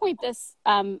at one point,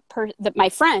 my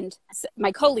friend,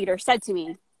 my co-leader, said to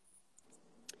me,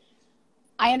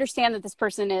 I understand that this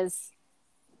person is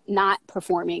not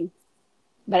performing,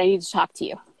 but I need to talk to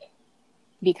you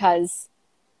because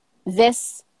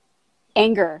this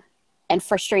anger and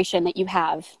frustration that you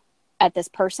have at this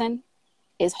person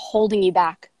is holding you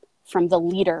back from the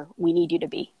leader we need you to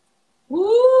be.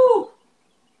 Woo!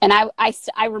 And I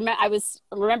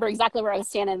remember exactly where I was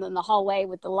standing in the hallway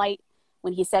with the light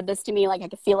when he said this to me. Like, I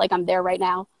could feel like I'm there right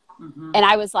now. Mm-hmm. And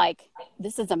I was like,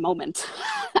 this is a moment.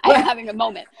 I'm having a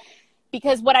moment.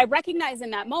 Because what I recognized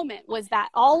in that moment was that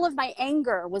all of my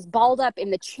anger was balled up in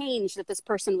the change that this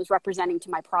person was representing to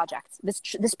my project.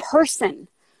 This person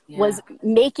was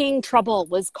making trouble,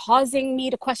 was causing me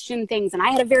to question things. And I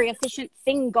had a very efficient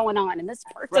thing going on. And this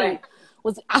person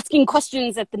was asking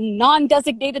questions at the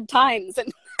non-designated times.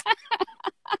 And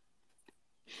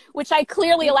which I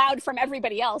clearly allowed from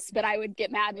everybody else, but I would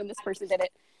get mad when this person did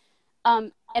it.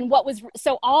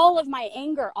 So all of my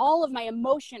anger, all of my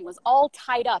emotion was all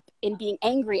tied up in being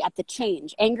angry at the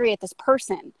change, angry at this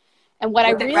person. And what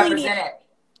I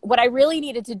really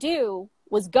needed to do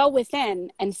was go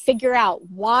within and figure out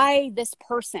why this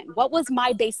person, what was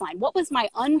my baseline? What was my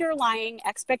underlying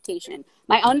expectation,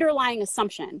 my underlying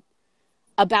assumption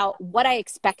about what I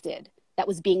expected that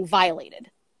was being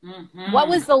violated? Mm-hmm. What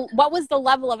was the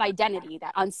level of identity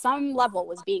that on some level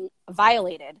was being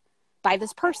violated by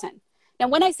this person? Now,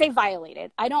 when I say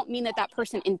violated, I don't mean that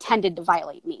person intended to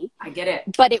violate me. I get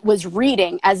it. But it was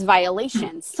reading as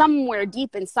violation. Somewhere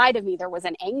deep inside of me, there was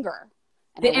an anger.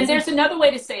 And there's another way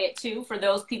to say it, too, for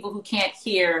those people who can't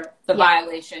hear the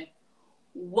violation.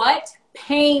 What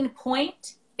pain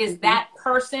point is that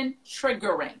person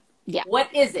triggering? Yeah.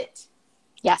 What is it?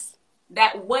 Yes.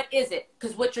 What is it?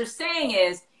 Because what you're saying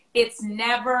is, it's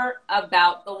never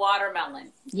about the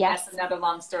watermelon. Yes. That's another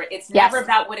long story. It's never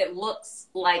about what it looks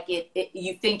like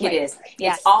you think it is.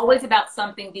 Yes. It's always about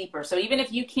something deeper. So even if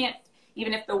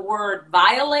the word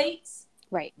violates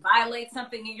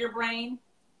something in your brain,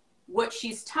 what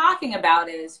she's talking about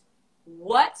is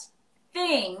what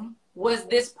thing was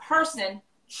this person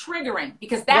triggering?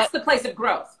 Because that's the place of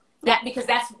growth. Because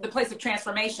that's the place of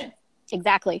transformation.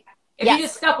 Exactly. If you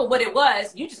just stuck with what it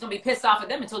was, you're just going to be pissed off at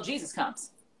them until Jesus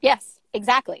comes. Yes,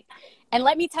 exactly. And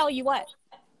let me tell you what,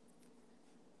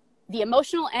 the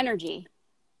emotional energy,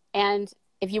 and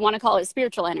if you want to call it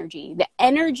spiritual energy, the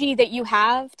energy that you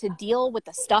have to deal with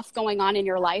the stuff going on in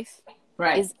your life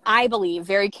is, I believe,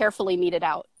 very carefully meted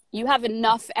out. You have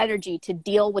enough energy to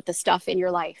deal with the stuff in your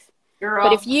life. Girl,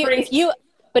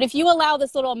 but if you allow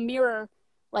this little mirror,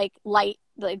 like light,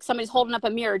 like somebody's holding up a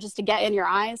mirror just to get in your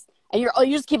eyes, and you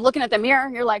just keep looking at the mirror,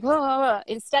 you're like,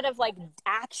 instead of like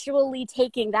actually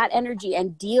taking that energy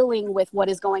and dealing with what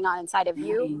is going on inside of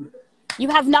you, you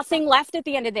have nothing left at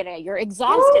the end of the day. You're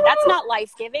exhausted. That's not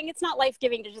life-giving. It's not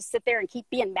life-giving to just sit there and keep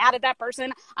being mad at that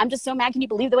person. I'm just so mad. Can you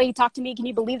believe the way he talked to me? Can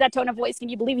you believe that tone of voice? Can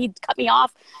you believe he cut me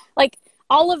off? Like,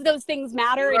 all of those things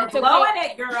matter. You're blowing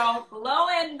it, girl.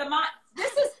 Blowing the mind.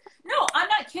 No, I'm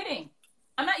not kidding.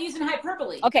 I'm not using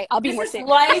hyperbole. Okay, I'll be more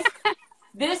serious.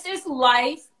 This is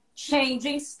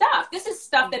life-changing stuff. This is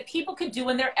stuff that people can do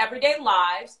in their everyday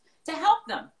lives to help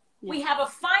them. Yeah. We have a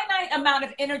finite amount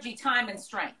of energy, time, and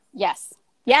strength. Yes.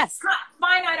 Yes.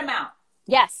 Finite amount.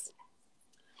 Yes.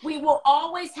 We will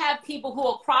always have people who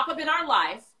will crop up in our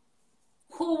life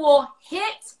who will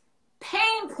hit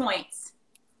pain points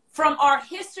from our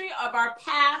history of our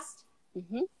past.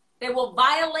 Mm-hmm. They will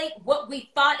violate what we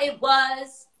thought it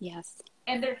was. Yes.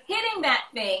 And they're hitting that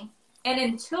thing. And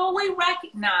until we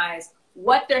recognize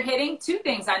what they're hitting, two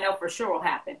things I know for sure will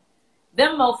happen.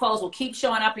 Them mofos will keep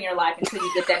showing up in your life until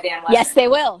you get that damn lesson. Yes, they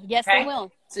will. Yes, they will.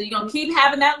 So you're going to keep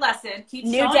having that lesson. Keep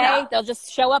new showing day, up. They'll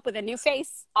just show up with a new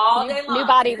face. All day long. New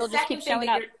body, they'll just keep showing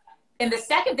up. And the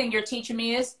second thing you're teaching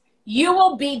me is you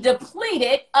will be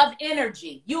depleted of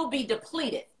energy. You'll be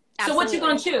depleted. Absolutely. So what you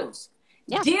going to choose?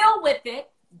 Yeah. Deal with it,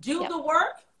 do the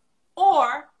work,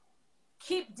 or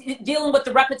keep dealing with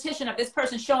the repetition of this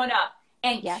person showing up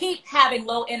and keep having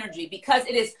low energy because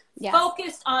it is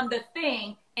focused on the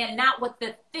thing and not what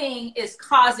the thing is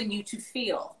causing you to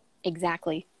feel.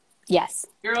 Exactly. Yes.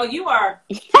 Girl, you are.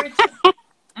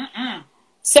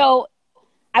 So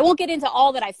I won't get into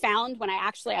all that I found when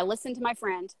I listened to my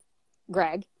friend,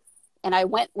 Greg, and I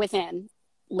went within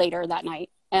later that night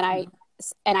and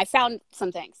I found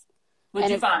some things.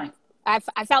 What'd you find? I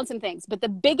found some things, but the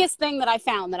biggest thing that I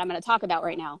found that I'm going to talk about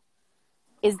right now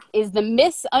is the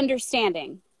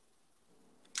misunderstanding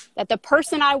that the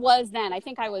person I was then, I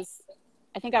think I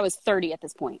was 30 at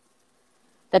this point,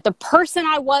 that the person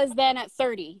I was then at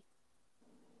 30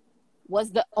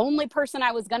 was the only person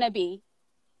I was going to be.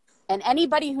 And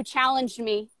anybody who challenged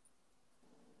me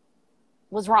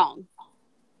was wrong.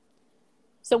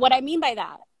 So what I mean by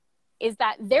that is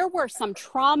that there were some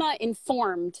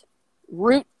trauma-informed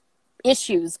root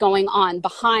issues going on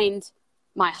behind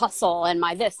my hustle and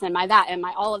my this and my that and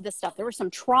my all of this stuff. There were some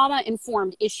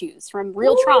trauma-informed issues from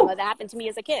real trauma that happened to me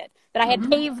as a kid that I had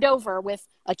paved over with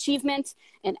achievement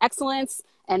and excellence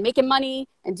and making money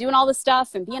and doing all this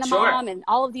stuff and being a mom and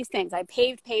all of these things. I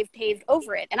paved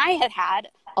over it. And I had had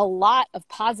a lot of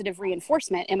positive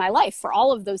reinforcement in my life for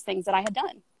all of those things that I had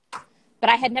done. But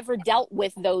I had never dealt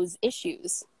with those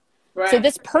issues. Right. So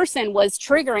this person was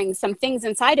triggering some things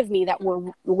inside of me that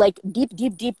were like deep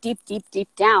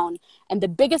down. And the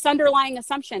biggest underlying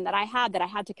assumption that I had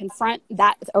to confront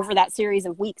that over that series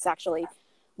of weeks actually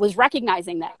was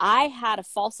recognizing that I had a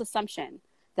false assumption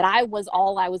that I was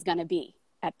all I was going to be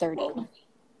at 30.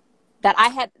 That I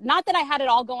had, not that I had it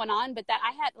all going on, but that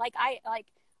I had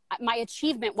my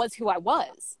achievement was who I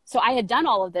was. So I had done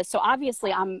all of this. So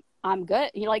obviously I'm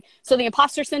good. You know, like, so the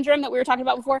imposter syndrome that we were talking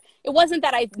about before, it wasn't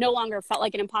that I no longer felt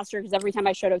like an imposter because every time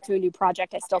I showed up to a new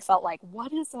project, I still felt like,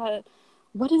 what is a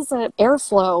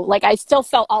airflow? Like I still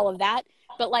felt all of that,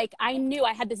 but like, I knew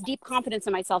I had this deep confidence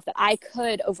in myself that I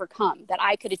could overcome, that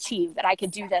I could achieve, that I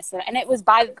could do this. And it was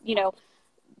by, you know,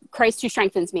 Christ who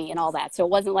strengthens me and all that. So it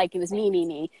wasn't like it was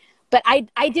me, but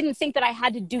I didn't think that I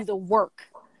had to do the work.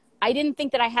 I didn't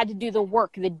think that I had to do the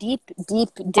work, the deep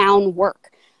down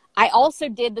work. I also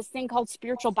did this thing called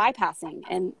spiritual bypassing.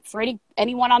 And for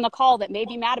anyone on the call that may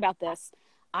be mad about this,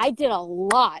 I did a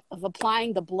lot of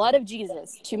applying the blood of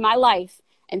Jesus to my life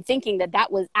and thinking that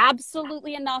that was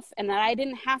absolutely enough and that I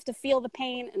didn't have to feel the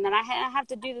pain and that I didn't have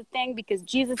to do the thing because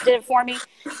Jesus did it for me.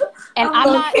 And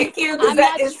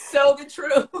that is so the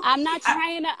truth. I'm not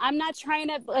trying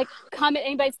to like come at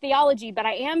anybody's theology, but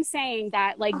I am saying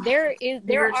that like there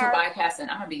are bypassing.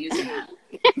 I'm gonna be using that.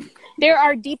 There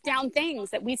are deep down things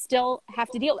that we still have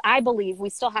to deal with. I believe we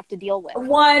still have to deal with.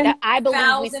 I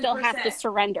believe we still have to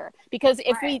surrender. Because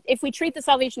if we treat the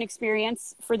salvation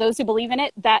experience for those who believe in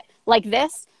it, that like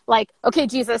this, like, okay,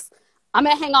 Jesus, I'm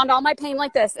going to hang on to all my pain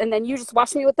like this. And then you just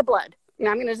wash me with the blood. You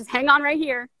know, I'm going to just hang on right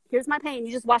here. Here's my pain.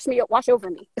 You just wash over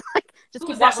me. Just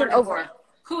keep washing over.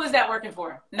 Who is that working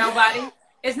for? Nobody.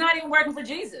 It's not even working for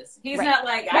Jesus. He's not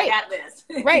like, I got this.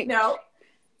 Right. No.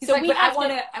 So I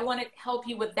want to help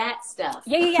you with that stuff.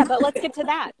 Yeah. But let's get to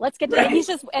that.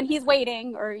 He's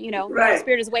waiting, or, you know, the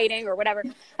Spirit is waiting or whatever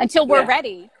until we're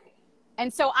ready.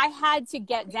 And so I had to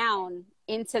get down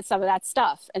into some of that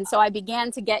stuff. And so I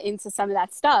began to get into some of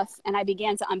that stuff, and I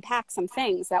began to unpack some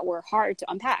things that were hard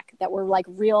to unpack, that were like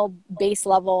real base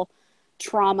level,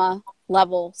 trauma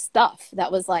level stuff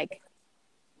that was like,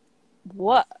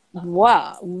 what?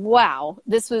 Wow.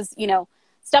 This was, you know,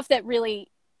 stuff that really,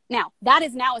 now that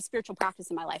is now a spiritual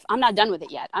practice in my life. I'm not done with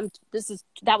it yet.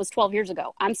 That was 12 years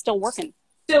ago. I'm still working.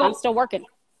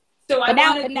 But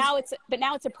now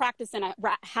it's a practice and a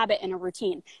habit and a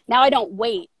routine. Now I don't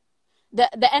wait.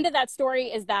 The end of that story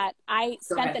is that I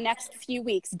spent the next few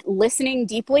weeks listening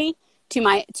deeply to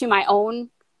my own,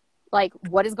 like,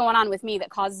 what is going on with me that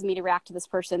causes me to react to this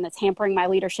person, that's hampering my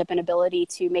leadership and ability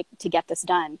to get this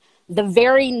done. The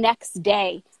very next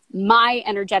day, my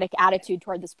energetic attitude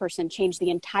toward this person changed the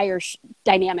entire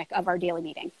dynamic of our daily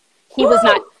meeting. He was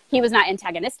not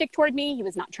antagonistic toward me. He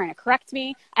was not trying to correct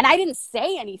me. And I didn't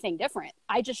say anything different.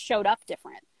 I just showed up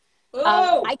different.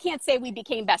 I can't say we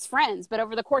became best friends, but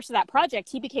over the course of that project,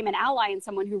 he became an ally and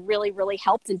someone who really, really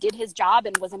helped and did his job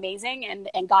and was amazing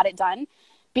and got it done,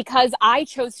 because I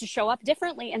chose to show up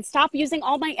differently and stop using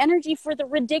all my energy for the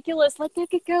ridiculous, like,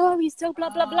 look at go, he's so blah,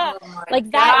 blah, blah.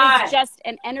 That is just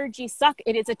an energy suck.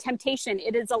 It is a temptation.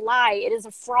 It is a lie. It is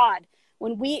a fraud.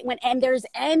 When there's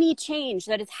any change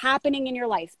that is happening in your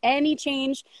life,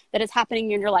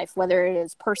 whether it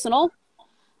is personal,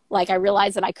 like I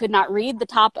realized that I could not read the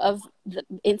top of the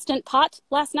Instant Pot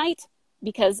last night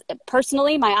because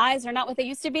personally my eyes are not what they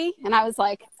used to be. And I was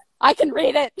like, I can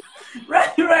read it.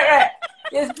 Right.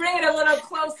 Just bring it a little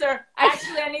closer.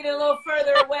 Actually, I need it a little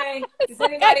further away. Does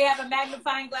anybody have a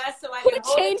magnifying glass so I can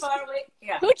hold it far away?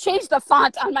 Yeah. Who changed the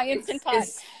font on my Instant Pot?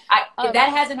 That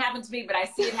hasn't happened to me, but I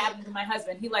see it happen to my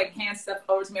husband. He like hands stuff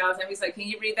over to me all the time. He's like, can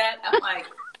you read that? I'm like,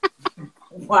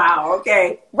 wow,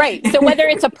 okay. Right. So whether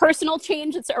it's a personal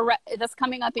change that's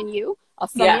coming up in you, a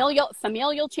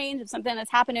familial change of something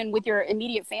that's happening with your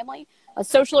immediate family, a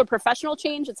social or professional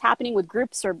change that's happening with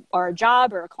groups or a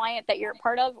job or a client that you're a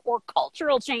part of, or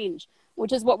cultural change,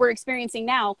 which is what we're experiencing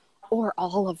now, or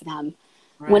all of them.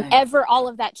 Right. Whenever all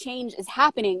of that change is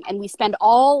happening and we spend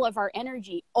all of our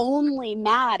energy only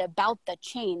mad about the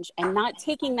change and not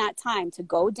taking that time to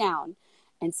go down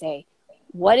and say,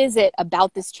 what is it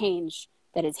about this change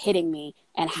that is hitting me?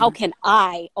 And how can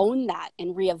I own that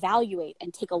and reevaluate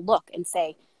and take a look and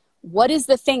say, What is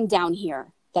the thing down here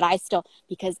that I still,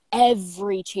 because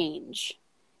every change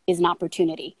is an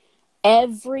opportunity.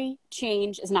 Every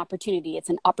change is an opportunity. It's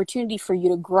an opportunity for you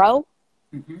to grow,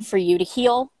 for you to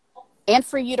heal, and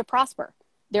for you to prosper.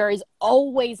 There is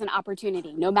always an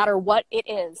opportunity, no matter what it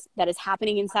is that is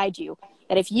happening inside you,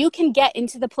 that if you can get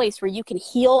into the place where you can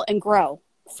heal and grow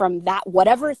from that,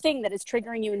 whatever thing that is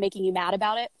triggering you and making you mad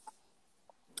about it,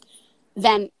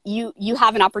 then you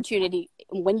have an opportunity.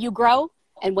 When you grow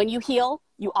and when you heal,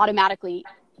 you automatically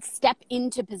step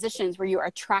into positions where you are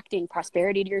attracting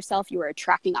prosperity to yourself. You are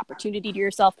attracting opportunity to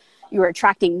yourself. You are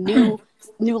attracting new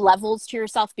levels to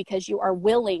yourself because you are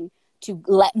willing to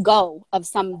let go of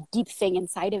some deep thing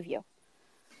inside of you.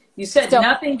 You said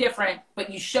nothing different, but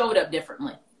you showed up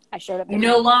differently. I showed up differently.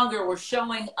 You no longer were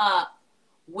showing up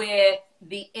with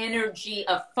the energy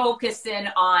of focusing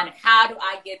on how do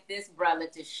I get this brother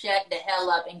to shut the hell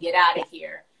up and get out of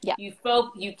here. Yeah.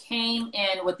 You came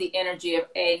in with the energy of,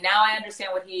 now I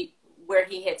understand where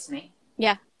he hits me.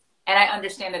 Yeah. And I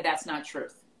understand that that's not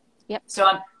truth. Yep. So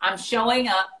I'm showing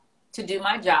up to do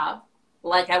my job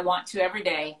like I want to every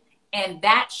day. And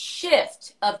that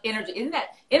shift of energy,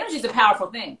 energy is a powerful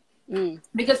thing.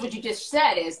 Because what you just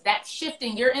said is that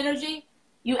shifting your energy,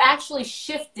 you actually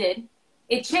shifted.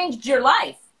 It changed your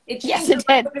life. It changed your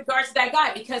life with regards to that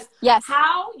guy, because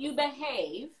how you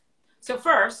behave. So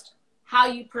first, how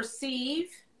you perceive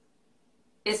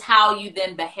is how you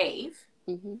then behave.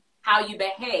 How you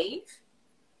behave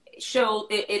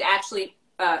it actually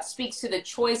speaks to the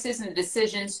choices and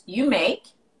decisions you make.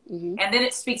 And then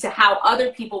it speaks to how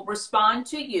other people respond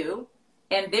to you.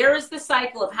 And there is the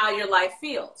cycle of how your life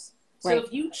feels. So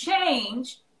if you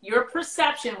change your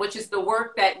perception, which is the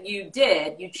work that you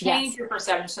did, you changed your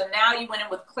perception. So now you went in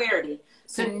with clarity.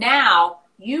 So now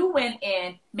you went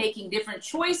in making different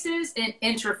choices and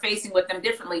interfacing with them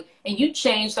differently. And you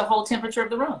changed the whole temperature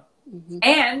of the room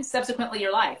and subsequently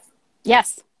your life.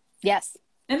 Yes. Yes.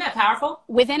 Isn't that powerful?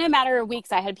 Within a matter of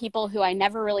weeks, I had people who I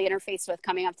never really interfaced with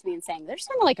coming up to me and saying, there's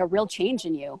kind of like a real change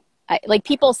in you. Like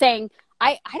people saying,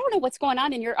 I don't know what's going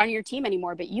on on your team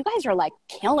anymore, but you guys are like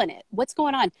killing it. What's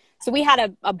going on? So we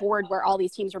had a board where all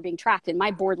these teams were being tracked, and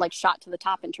my board like shot to the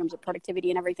top in terms of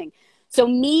productivity and everything. So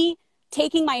me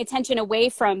taking my attention away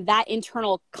from that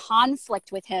internal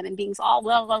conflict with him and being all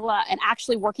blah, blah, blah, and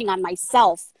actually working on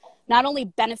myself, not only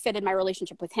benefited my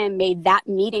relationship with him, made that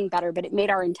meeting better, but it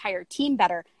made our entire team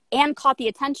better, and caught the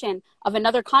attention of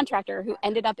another contractor who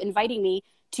ended up inviting me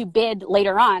to bid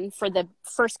later on for the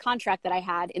first contract that I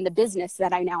had in the business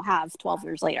that I now have 12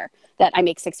 years later, that I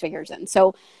make 6 figures in.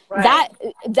 So that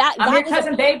I'm your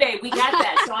cousin Bebe. We got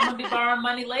that. So I'm going to be borrowing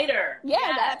money later.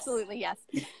 Yeah, absolutely. Yes.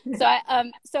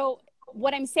 So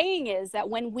what I'm saying is that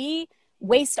when we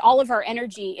waste all of our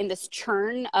energy in this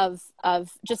churn of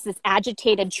just this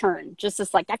agitated churn, just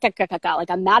this like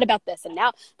I'm mad about this, and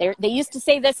now they used to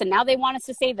say this, and now they want us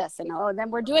to say this, and then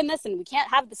we're doing this, and we can't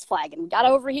have this flag, and we got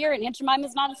over here, and Aunt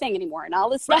Jemima's not a thing anymore, and all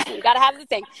this stuff, and we got to have the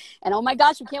thing, and oh my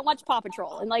gosh, we can't watch Paw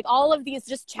Patrol, and like all of these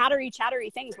just chattery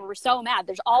things where we're so mad.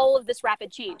 There's all of this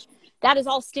rapid change. That is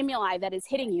all stimuli that is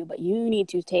hitting you, but you need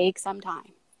to take some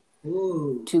time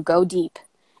to go deep.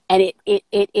 And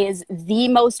it is the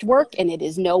most work, and it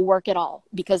is no work at all,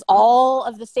 because all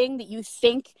of the thing that you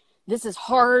think, this is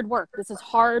hard work,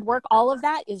 all of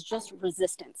that is just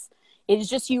resistance. It is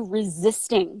just you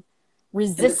resisting.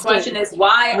 And the question is,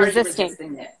 why are you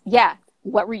resisting it? Yeah.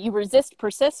 What you resist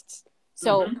persists.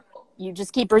 So you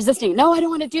just keep resisting. No, I don't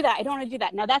want to do that. I don't want to do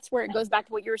that. Now that's where it goes back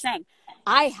to what you were saying.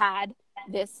 I had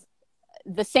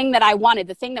the thing that I wanted,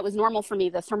 the thing that was normal for me,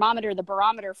 the thermometer, the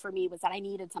barometer for me was that I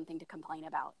needed something to complain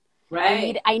about.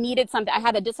 Right. I needed something. I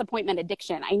had a disappointment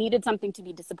addiction. I needed something to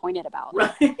be disappointed about.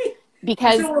 Right.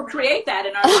 Because so we'll create that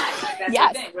in our lives. Like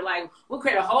that's the thing. We're like, we'll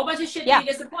create a whole bunch of shit to be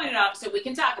disappointed about so we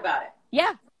can talk about it.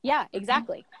 Yeah. Yeah,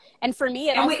 exactly. And for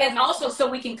me, and also so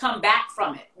we can come back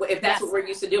from it if that's what we're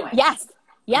used to doing. Yes.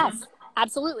 Yes,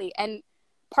 absolutely. And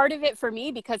part of it for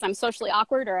me, because I'm socially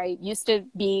awkward, or I used to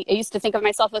think of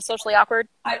myself as socially awkward.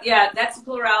 That's a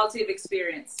plurality of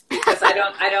experience, because I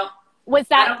don't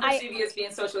perceive you as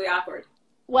being socially awkward.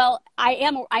 Well, I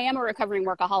am a recovering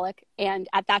workaholic, and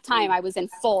at that time I was in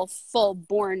full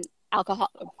born alcohol.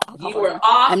 You were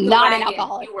off. I'm the not wagon. an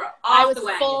alcoholic. You were off I was the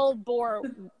wagon. full bore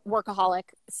workaholic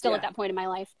still at that point in my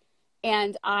life,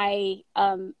 and I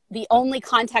the only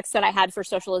context that I had for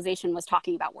socialization was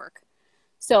talking about work.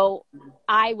 So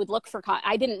I would look for,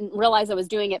 I didn't realize I was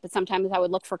doing it, but sometimes I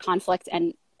would look for conflict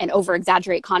and over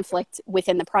exaggerate conflict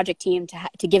within the project team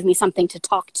to give me something to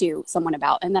talk to someone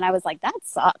about. And then I was like, that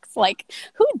sucks. Like,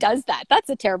 who does that? That's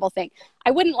a terrible thing.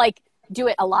 I wouldn't like do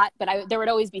it a lot, but there would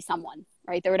always be someone,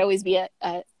 right? There would always be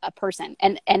a person.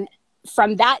 And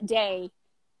from that day,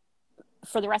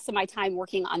 for the rest of my time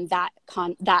working on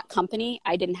that company,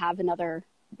 I didn't have another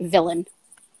villain.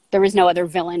 There was no other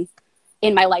villain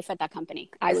in my life at that company.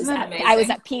 I was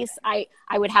at peace. I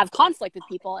would have conflict with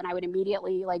people, and I would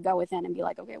immediately like go within and be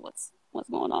like, okay, what's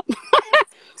going on?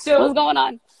 So what's going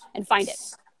on? And find it.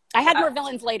 I had more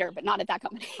villains later, but not at that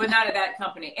company. But not at that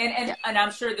company. And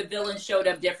I'm sure the villain showed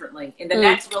up differently. And the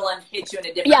next villain hit you in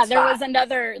a different spot.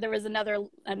 There was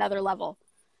another level.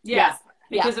 Yeah. Yes.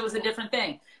 Because it was a different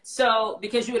thing. So,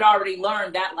 because you had already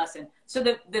learned that lesson. So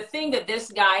the thing that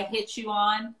this guy hit you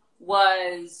on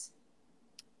was,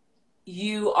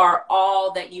 you are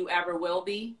all that you ever will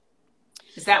be.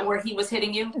 Is that where he was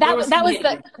hitting you? That was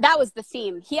the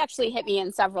theme. He actually hit me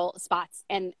in several spots.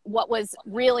 And what was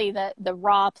really the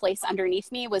raw place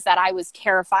underneath me was that I was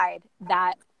terrified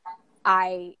that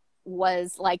I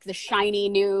was like the shiny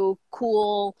new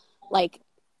cool, like,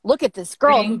 look at this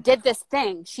girl who did this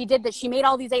thing. She did this. She made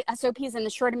all these SOPs in a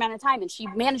short amount of time, and she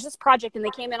managed this project, and they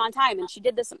came in on time, and she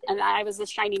did this, and I was this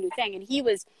shiny new thing. And he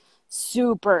was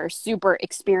super, super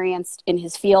experienced in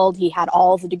his field. He had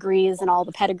all the degrees and all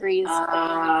the pedigrees.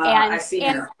 I see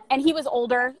him. And he was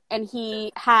older, and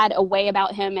he had a way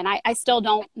about him. And I still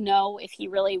don't know if he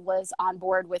really was on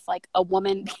board with like a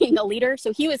woman being a leader.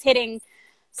 So he was hitting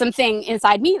something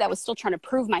inside me that was still trying to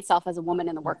prove myself as a woman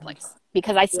in the workplace,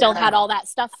 because I still had all that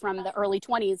stuff from the early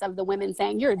 20s of the women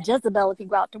saying, you're a Jezebel if you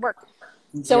go out to work.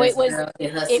 So he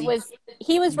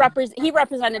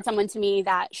represented someone to me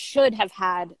that should have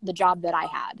had the job that I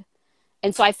had.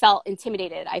 And so I felt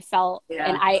intimidated.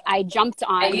 And I jumped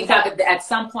on. And you thought that at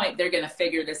some point they're going to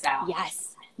figure this out.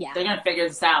 Yes. Yeah. They're going to figure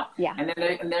this out. Yeah. And then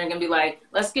they're going to be like,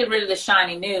 let's get rid of the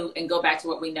shiny new and go back to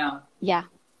what we know. Yeah.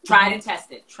 Tried and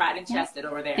tested. Tried and tested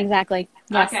over there. Exactly.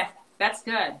 Yes. Okay. That's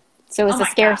good. So it was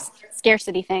a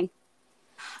scarcity thing.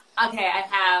 Okay, I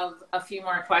have a few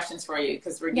more questions for you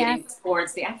because we're getting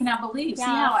towards I cannot believe. See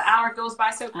how an hour goes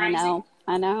by so crazy?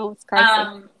 I know. It's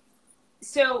crazy.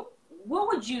 So what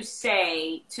would you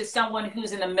say to someone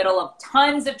who's in the middle of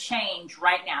tons of change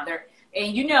right now?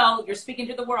 And you're speaking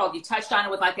to the world. You touched on it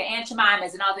with like the Aunt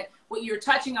Jemimas and all that. What you're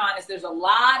touching on is there's a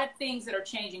lot of things that are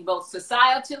changing both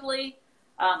societally,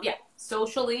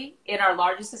 socially in our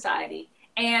largest society,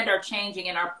 and are changing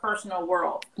in our personal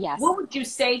world. Yes. What would you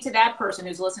say to that person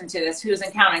who's listening to this, who's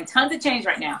encountering tons of change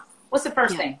right now? What's the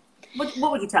first thing? What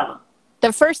would you tell them?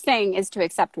 The first thing is to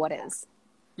accept what is.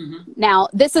 Mm-hmm. Now,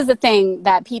 this is the thing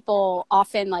that people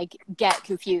often like get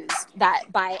confused,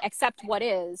 that by accept what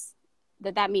is,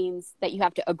 that means that you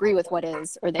have to agree with what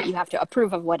is, or that you have to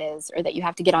approve of what is, or that you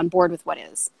have to get on board with what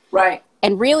is. Right.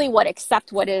 And really what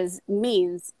accept what is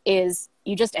means is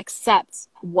you just accept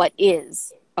what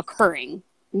is occurring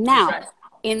now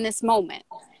in this moment.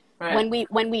 Right.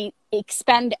 When we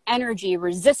expend energy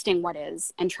resisting what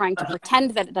is and trying to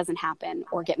pretend that it doesn't happen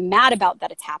or get mad about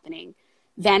that it's happening,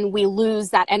 then we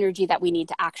lose that energy that we need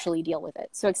to actually deal with it.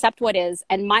 So accept what is,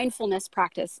 and mindfulness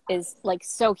practice is like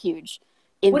so huge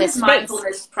in this space. What is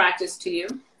mindfulness practice to you?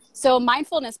 So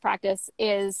mindfulness practice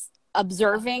is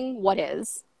observing what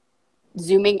is,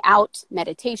 zooming out,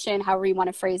 meditation, however you want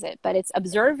to phrase it, but it's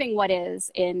observing what is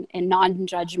in a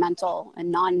non-judgmental and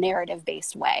non-narrative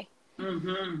based way.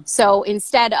 Mm-hmm. So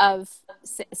instead of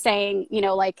saying,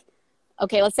 like,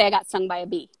 okay, let's say I got stung by a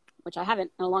bee, which I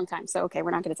haven't in a long time. So, okay,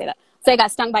 we're not going to say that. Say I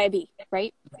got stung by a bee,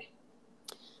 right?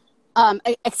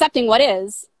 Accepting what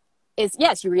is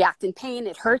yes, you react in pain.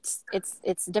 It hurts.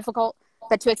 It's difficult.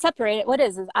 But to accept what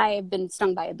is I have been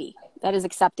stung by a bee. That is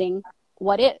accepting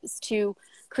what is. To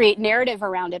create narrative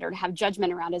around it or to have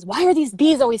judgment around it is, why are these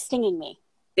bees always stinging me?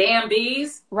 Damn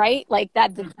bees. Right? Like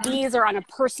that the bees are on a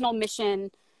personal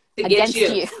mission against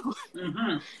you.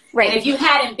 Mm-hmm. Right. And if you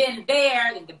hadn't been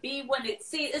there, then the bee wouldn't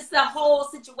see. It's the whole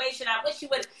situation. I wish you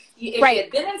would. If you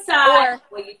had been inside,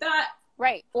 you thought.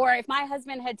 Right. Or if my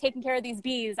husband had taken care of these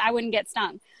bees, I wouldn't get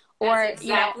stung. That's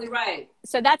exactly right.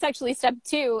 So that's actually step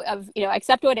 2 of,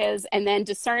 accept what is, and then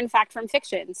discern fact from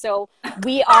fiction. So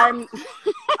we are.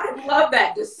 I love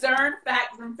that. Discern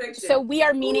fact from fiction. So we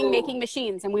are meaning making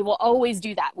machines, and we will always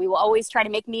do that. We will always try to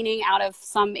make meaning out of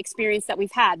some experience that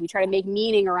we've had. We try to make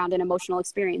meaning around an emotional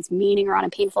experience, meaning around a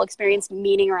painful experience,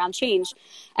 meaning around change.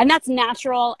 And that's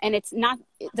natural. And it's not,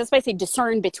 that's why I say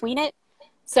discern between it.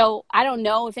 So I don't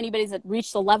know if anybody's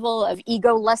reached the level of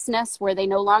egolessness where they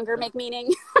no longer make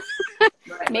meaning.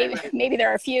 Maybe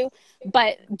there are a few,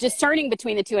 but discerning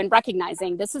between the two and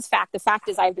recognizing this is fact. The fact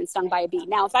is I've been stung by a bee.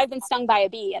 Now, if I've been stung by a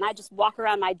bee and I just walk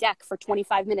around my deck for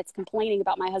 25 minutes complaining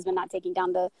about my husband not taking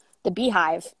down the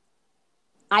beehive,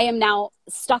 I am now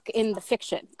stuck in the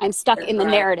fiction. I'm stuck in the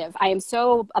narrative. I am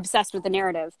so obsessed with the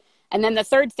narrative And then the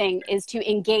third thing is to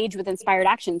engage with inspired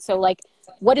action. So like,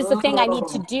 what is the thing I need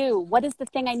to do? What is the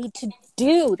thing I need to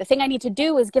do? The thing I need to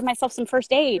do is give myself some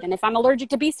first aid. And if I'm allergic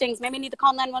to bee stings, maybe I need to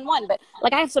call 911. But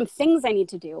like, I have some things I need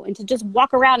to do. And to just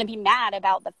walk around and be mad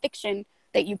about the fiction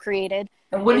that you created.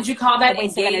 And what did you call that?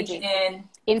 Waste of Engage energy. in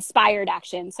Inspired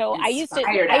action. So I used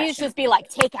to just be like,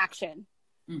 take action.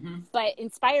 But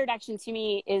inspired action to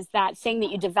me is that thing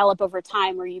that you develop over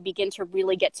time, where you begin to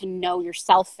really get to know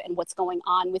yourself and what's going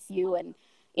on with you. And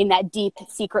in that deep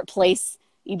secret place,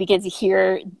 you begin to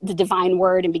hear the divine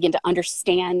word and begin to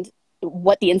understand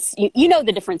what you know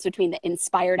the difference between the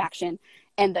inspired action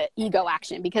and the ego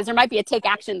action, because there might be a take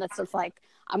action that's just like,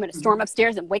 I'm going to storm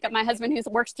upstairs and wake up my husband who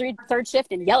works third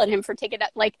shift and yell at him for taking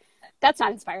that. Like, that's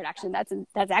not inspired action. That's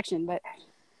action. But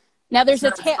now there's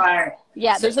a tail.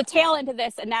 Yeah, there's a tail into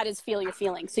this, and that is feel your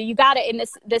feelings. So you got to, in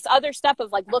this other step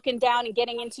of like looking down and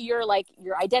getting into your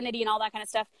identity and all that kind of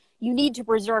stuff, you need to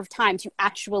preserve time to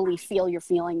actually feel your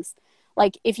feelings.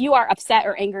 Like, if you are upset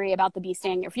or angry about the bee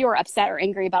sting, if you are upset or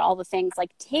angry about all the things,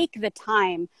 like, take the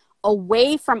time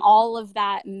away from all of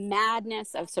that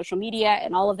madness of social media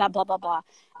and all of that blah, blah, blah,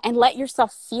 and let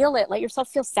yourself feel it. Let yourself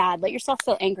feel sad. Let yourself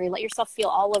feel angry. Let yourself feel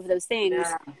all of those things,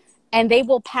 and they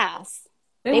will pass.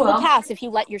 They will pass if you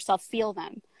let yourself feel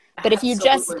them. But if you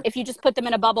just put them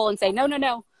in a bubble and say, no,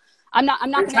 I'm not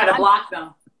going to try to block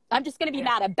them. I'm just going to be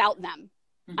mad about them.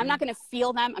 I'm not going to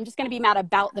feel them. I'm just going to be mad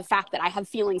about the fact that I have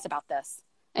feelings about this.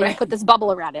 And you put this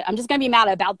bubble around it. I'm just going to be mad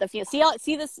about the feel.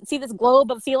 See this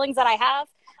globe of feelings that I have?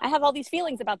 I have all these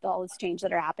feelings about all this change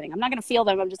that are happening. I'm not going to feel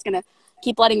them. I'm just going to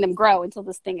keep letting them grow until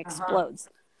this thing explodes.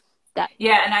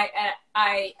 Yeah. And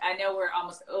I know we're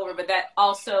almost over, but that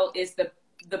also is the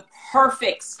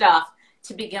perfect stuff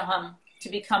to become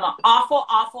an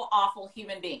awful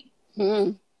human being.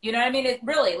 You know what I mean? It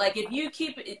really, like, if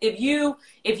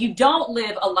you don't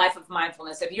live a life of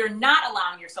mindfulness, if you're not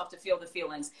allowing yourself to feel the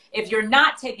feelings, if you're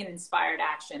not taking inspired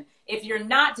action, if you're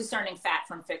not discerning fact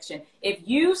from fiction, if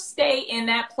you stay in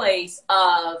that place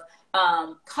of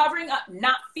covering up,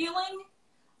 not feeling,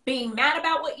 being mad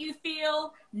about what you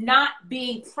feel, not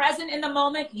being present in the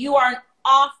moment, you are an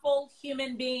awful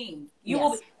human being. You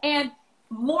will, and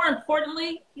more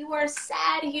importantly, you are a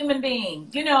sad human being.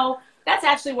 You know, that's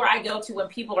actually where I go to when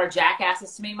people are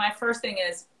jackasses to me. My first thing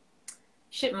is,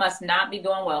 shit must not be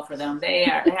going well for them. They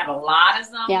have a lot of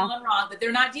stuff going wrong that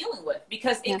they're not dealing with,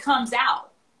 because it comes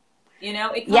out. You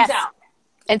know, it comes out.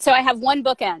 And so I have one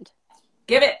bookend.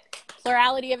 Give it.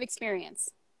 Plurality of experience.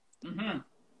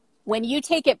 When you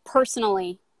take it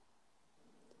personally,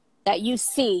 that you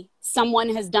see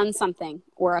someone has done something,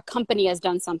 or a company has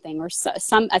done something, or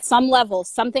at some level,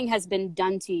 something has been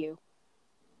done to you,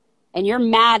 and you're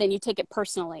mad and you take it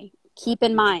personally, keep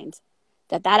in mind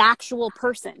that actual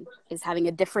person is having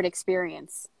a different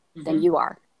experience than you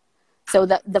are. So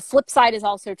the flip side is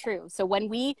also true. So when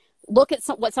we look at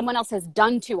what someone else has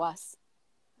done to us,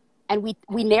 and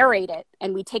we narrate it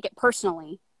and we take it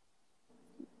personally,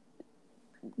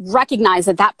 recognize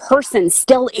that person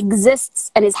still exists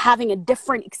and is having a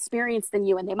different experience than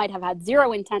you. And they might have had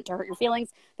zero intent to hurt your feelings.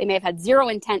 They may have had zero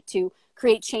intent to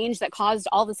create change that caused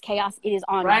all this chaos. It is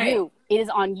on you. It is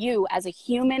on you as a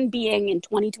human being in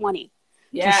 2020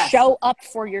 to show up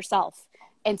for yourself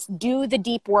and do the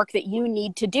deep work that you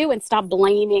need to do, and stop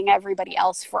blaming everybody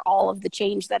else for all of the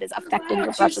change that is affecting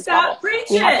your precious bubble.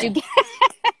 We have to get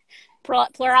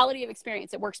plurality of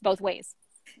experience. It works both ways.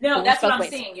 No, that's what I'm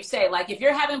saying. You say, like, if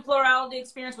you're having plurality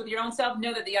experience with your own self,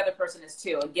 know that the other person is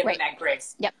too, and give them that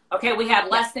grace. Okay, we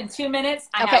have less than 2 minutes.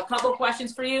 I have a couple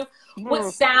questions for you.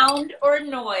 What sound or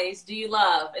noise do you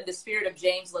love in the spirit of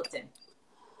James Lipton?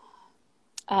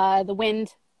 The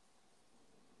wind.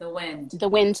 The wind. The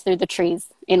wind through the trees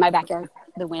in my backyard.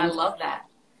 The wind. I love that.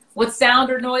 What sound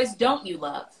or noise don't you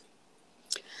love?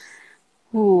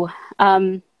 Ooh,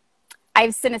 I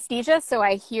have synesthesia, so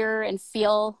I hear and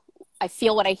feel. I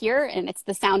feel what I hear, and it's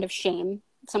the sound of shame.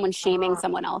 Someone shaming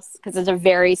someone else, because there's a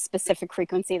very specific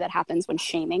frequency that happens when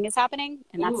shaming is happening,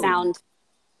 and that sound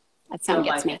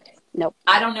gets me. Nope.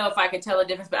 I don't know if I could tell the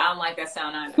difference, but I don't like that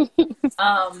sound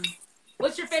either.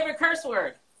 What's your favorite curse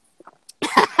word?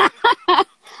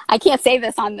 I can't say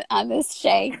this on this,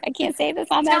 Shay. I can't say this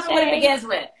on that, Shay. Tell me what it begins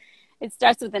with. It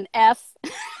starts with an F.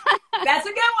 That's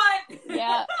a good one.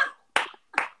 Yeah.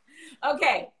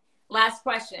 Okay. Last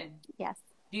question. Yes.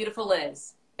 Beautiful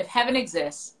Liz. If heaven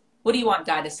exists, what do you want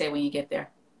God to say when you get there?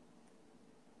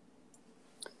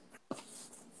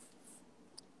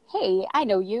 Hey, I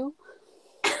know you.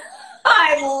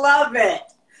 I love it.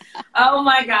 Oh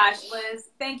my gosh, Liz.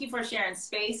 Thank you for sharing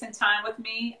space and time with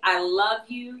me. I love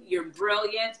you. You're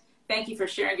brilliant. Thank you for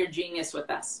sharing your genius with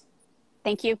us.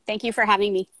 Thank you. Thank you for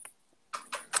having me.